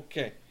again.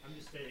 Okay.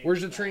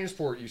 Where's the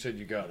transport you said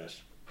you got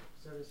us?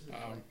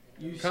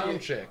 You see Com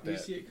it, check You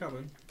that. see it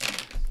coming.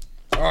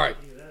 All right.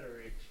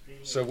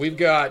 So we've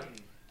got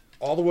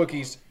all the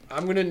Wookiees.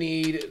 I'm going to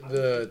need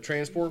the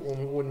transport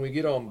when we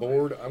get on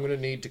board. I'm going to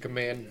need to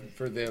command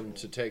for them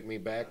to take me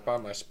back by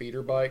my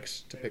speeder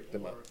bikes to pick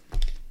them up,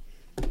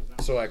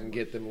 so I can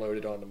get them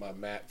loaded onto my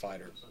mat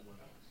fighter.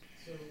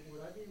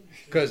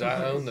 Because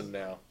I own them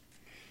now.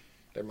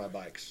 They're my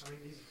bikes.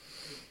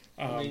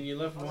 I mean, you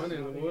left one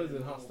in the woods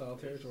in hostile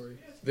territory.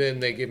 Then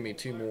they give me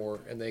 2 more,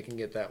 and they can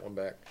get that one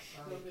back.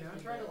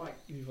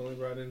 You've only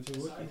brought in 2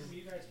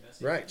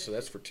 Wookiees. Right, so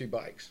that's for 2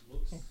 bikes.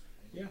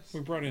 Yes. We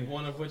brought in.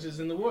 One of which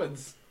is in the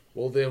woods.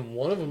 Well, then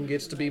one of them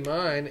gets to be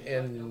mine,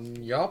 and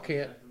y'all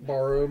can't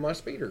borrow my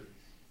speeder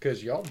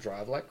because y'all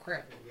drive like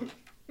crap.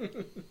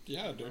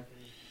 Yeah, I do.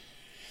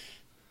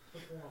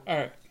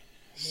 Alright.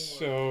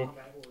 So,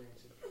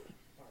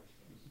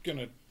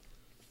 gonna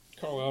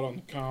call out on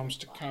the comms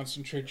to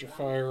concentrate your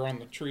fire on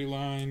the tree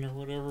line or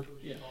whatever.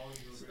 Yeah.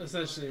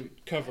 Essentially,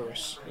 Cover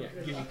us. yeah,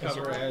 give you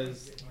cover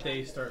as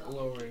they start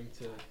lowering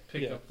to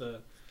pick Yeah. up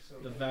the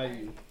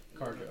value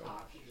cargo.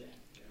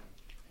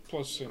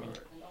 Plus any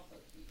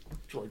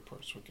droid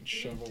parts we can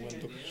shovel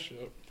into the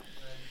ship.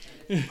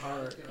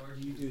 Alright,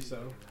 you do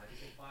so.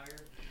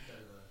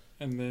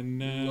 And then,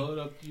 Load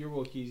up your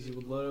Wookiees. You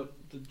would load up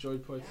the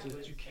droid points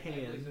that you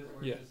can,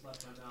 yeah.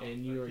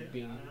 and you are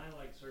being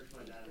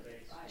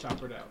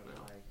choppered out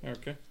now.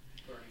 Okay.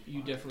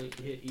 You definitely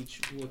hit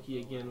each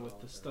Wookiee again with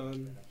the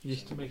stun,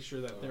 just to make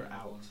sure that they're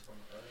out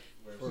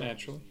for,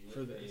 Naturally.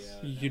 for this.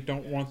 You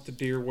don't want the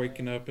deer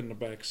waking up in the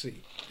back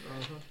seat.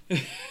 Uh-huh.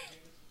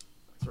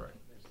 That's right.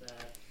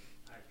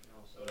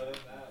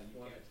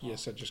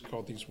 Yes, I just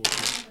called these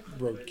Wookiees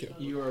roadkill.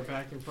 You are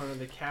back in front of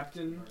the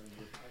captain.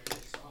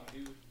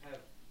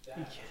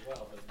 He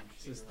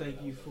says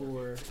thank you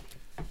for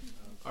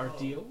our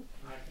deal.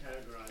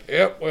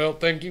 Yep, well,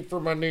 thank you for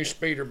my new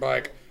speeder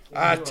bike.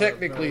 I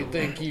technically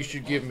think you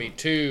should give me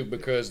 2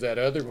 because that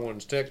other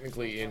one's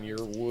technically in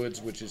your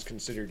woods, which is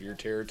considered your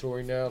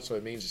territory now, so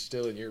it means it's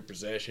still in your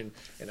possession,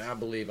 and I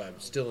believe I'm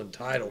still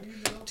entitled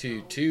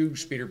to 2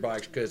 speeder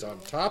bikes because on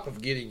top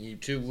of getting you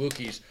 2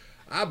 Wookiees,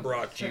 I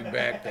brought you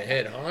back the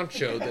head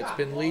honcho that's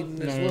been leading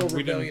this No, little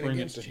we didn't rebellion bring it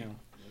against to you. him.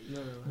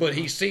 No. But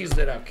he sees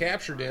that I've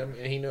captured him,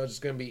 and he knows it's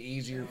going to be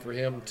easier for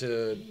him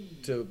to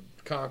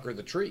conquer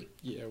the tree.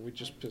 Yeah, we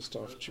just pissed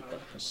off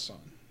Chewbacca's son.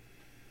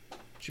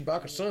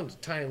 Chewbacca's son's a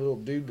tiny little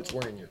dude that's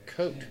wearing your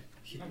coat.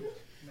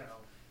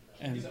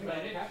 And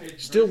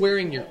Still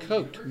wearing your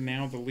coat.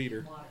 now the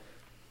leader.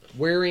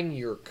 Wearing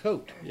your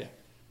coat. Yeah.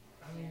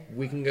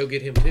 We can go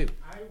get him too.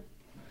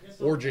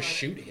 Or just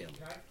shoot him.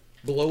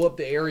 Blow up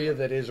the area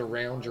that is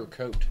around your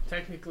coat.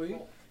 Technically,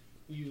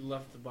 you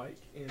left the bike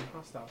in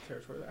hostile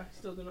territory. I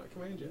still do not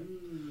command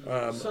you.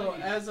 Um, So,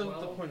 as of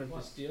the point of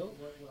this deal,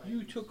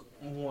 you took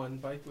 1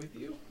 bike with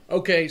you.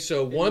 okay,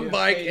 so you one have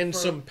bike paid and for-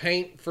 some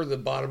paint for the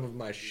bottom of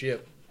my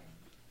ship.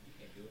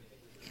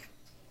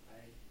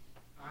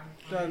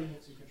 Done.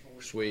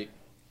 Sweet.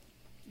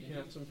 You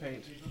have some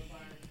paint.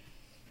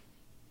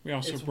 We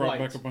also It's brought white.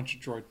 back a bunch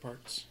of droid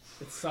parts.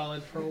 It's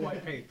solid pearl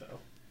white paint, though.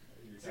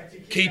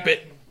 Keep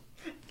it.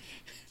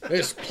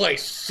 This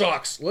place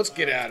sucks. Let's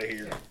get out of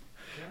here.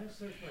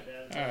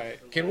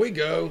 Alright. Can we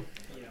go?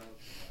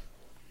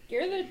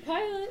 You're the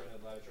pilot.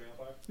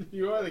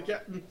 You are the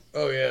captain.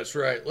 Oh, yeah, that's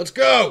right. Let's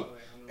go.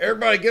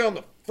 Everybody get on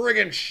the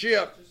friggin'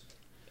 ship.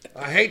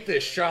 I hate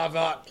this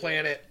Shavat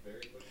planet.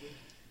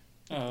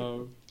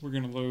 We're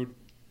gonna load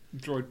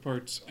droid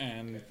parts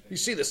and You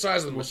see the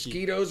size of the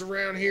mosquitoes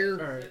around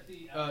here?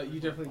 Alright. You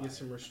definitely get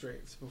some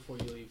restraints before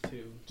you leave,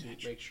 too,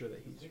 to make sure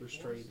that he's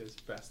restrained as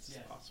best as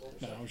possible.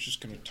 no, I was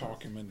just gonna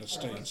talk him into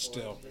staying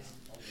still.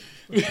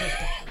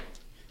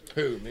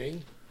 Who,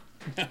 me?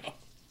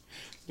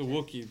 The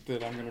Wookiee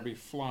that I'm gonna be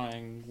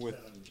flying with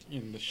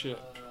in the ship.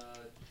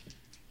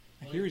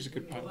 I hear he's a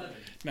good pilot.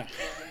 No.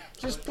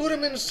 Just put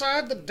him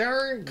inside the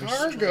darn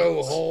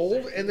cargo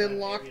hold and then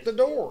lock the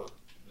door.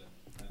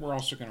 We're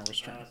also gonna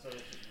restrain him.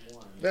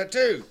 That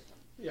too.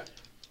 Yeah.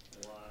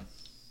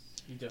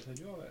 You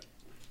definitely do all that.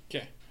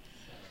 Okay.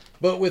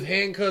 But with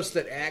handcuffs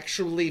that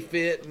actually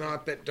fit,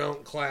 not that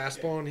don't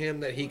clasp on him,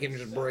 that he can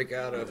just break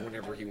out of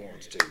whenever he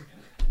wants to.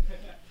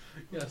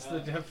 Yes, they're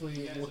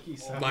definitely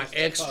Wookiee-sized. My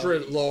extra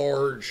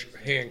large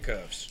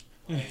handcuffs.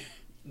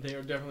 They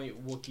are definitely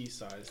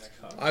Wookiee-sized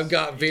cuffs. I've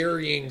got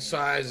varying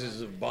sizes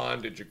of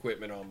bondage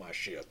equipment on my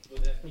ship.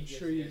 I'm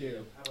sure you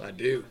do. I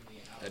do.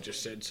 I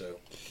just said so.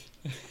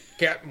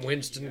 Captain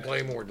Winston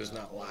Claymore does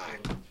not lie.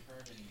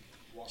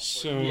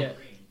 So Yeah.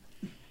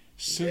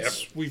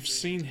 since we've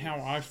seen how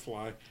I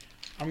fly,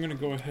 I'm gonna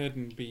go ahead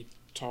and be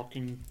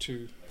talking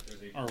to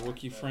our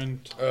Wookiee friend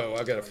Oh,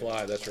 I gotta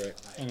fly. That's right.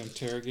 and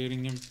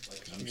interrogating him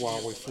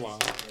while we fly.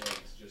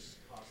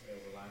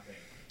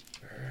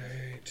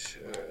 Alright.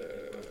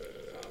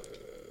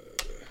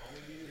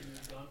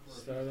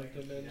 Start up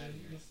the menus.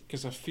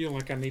 Because I feel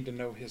like I need to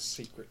know his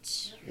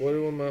secrets. What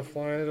am I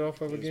flying it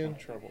off of It's my again?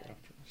 trouble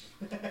after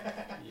this.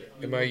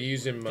 Yeah, Am I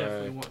using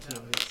definitely my. want to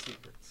know his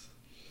secrets.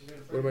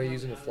 What am I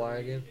using to fly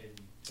again?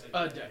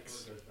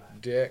 Dex.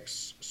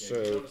 Dex.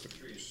 So.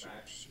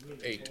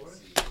 8.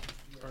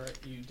 Alright,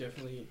 you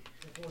definitely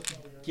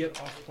get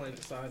off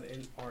planet side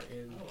and are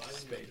in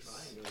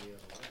space.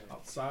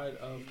 Outside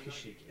of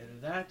Kashyyyk.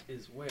 And that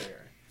is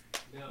where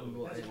we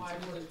will end.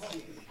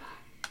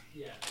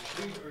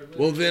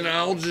 Well, then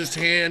I'll just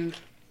hand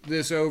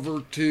this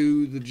over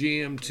to the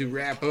GM to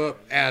wrap up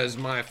as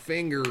my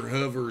finger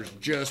hovers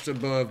just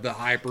above the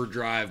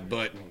hyperdrive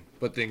button,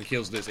 but then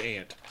kills this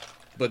ant.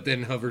 But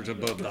then hovers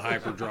above the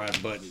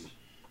hyperdrive button.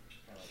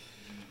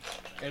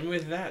 And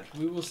with that,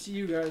 we will see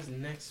you guys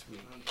next week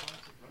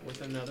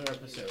with another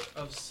episode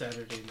of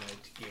Saturday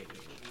Night Gaming.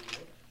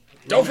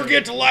 Don't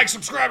forget to like,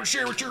 subscribe, and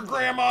share with your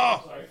grandma!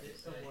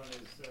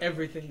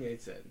 Everything they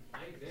said.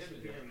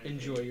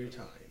 Enjoy your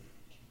time.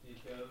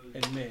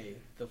 And may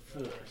the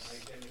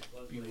Force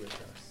be with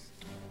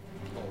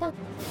us.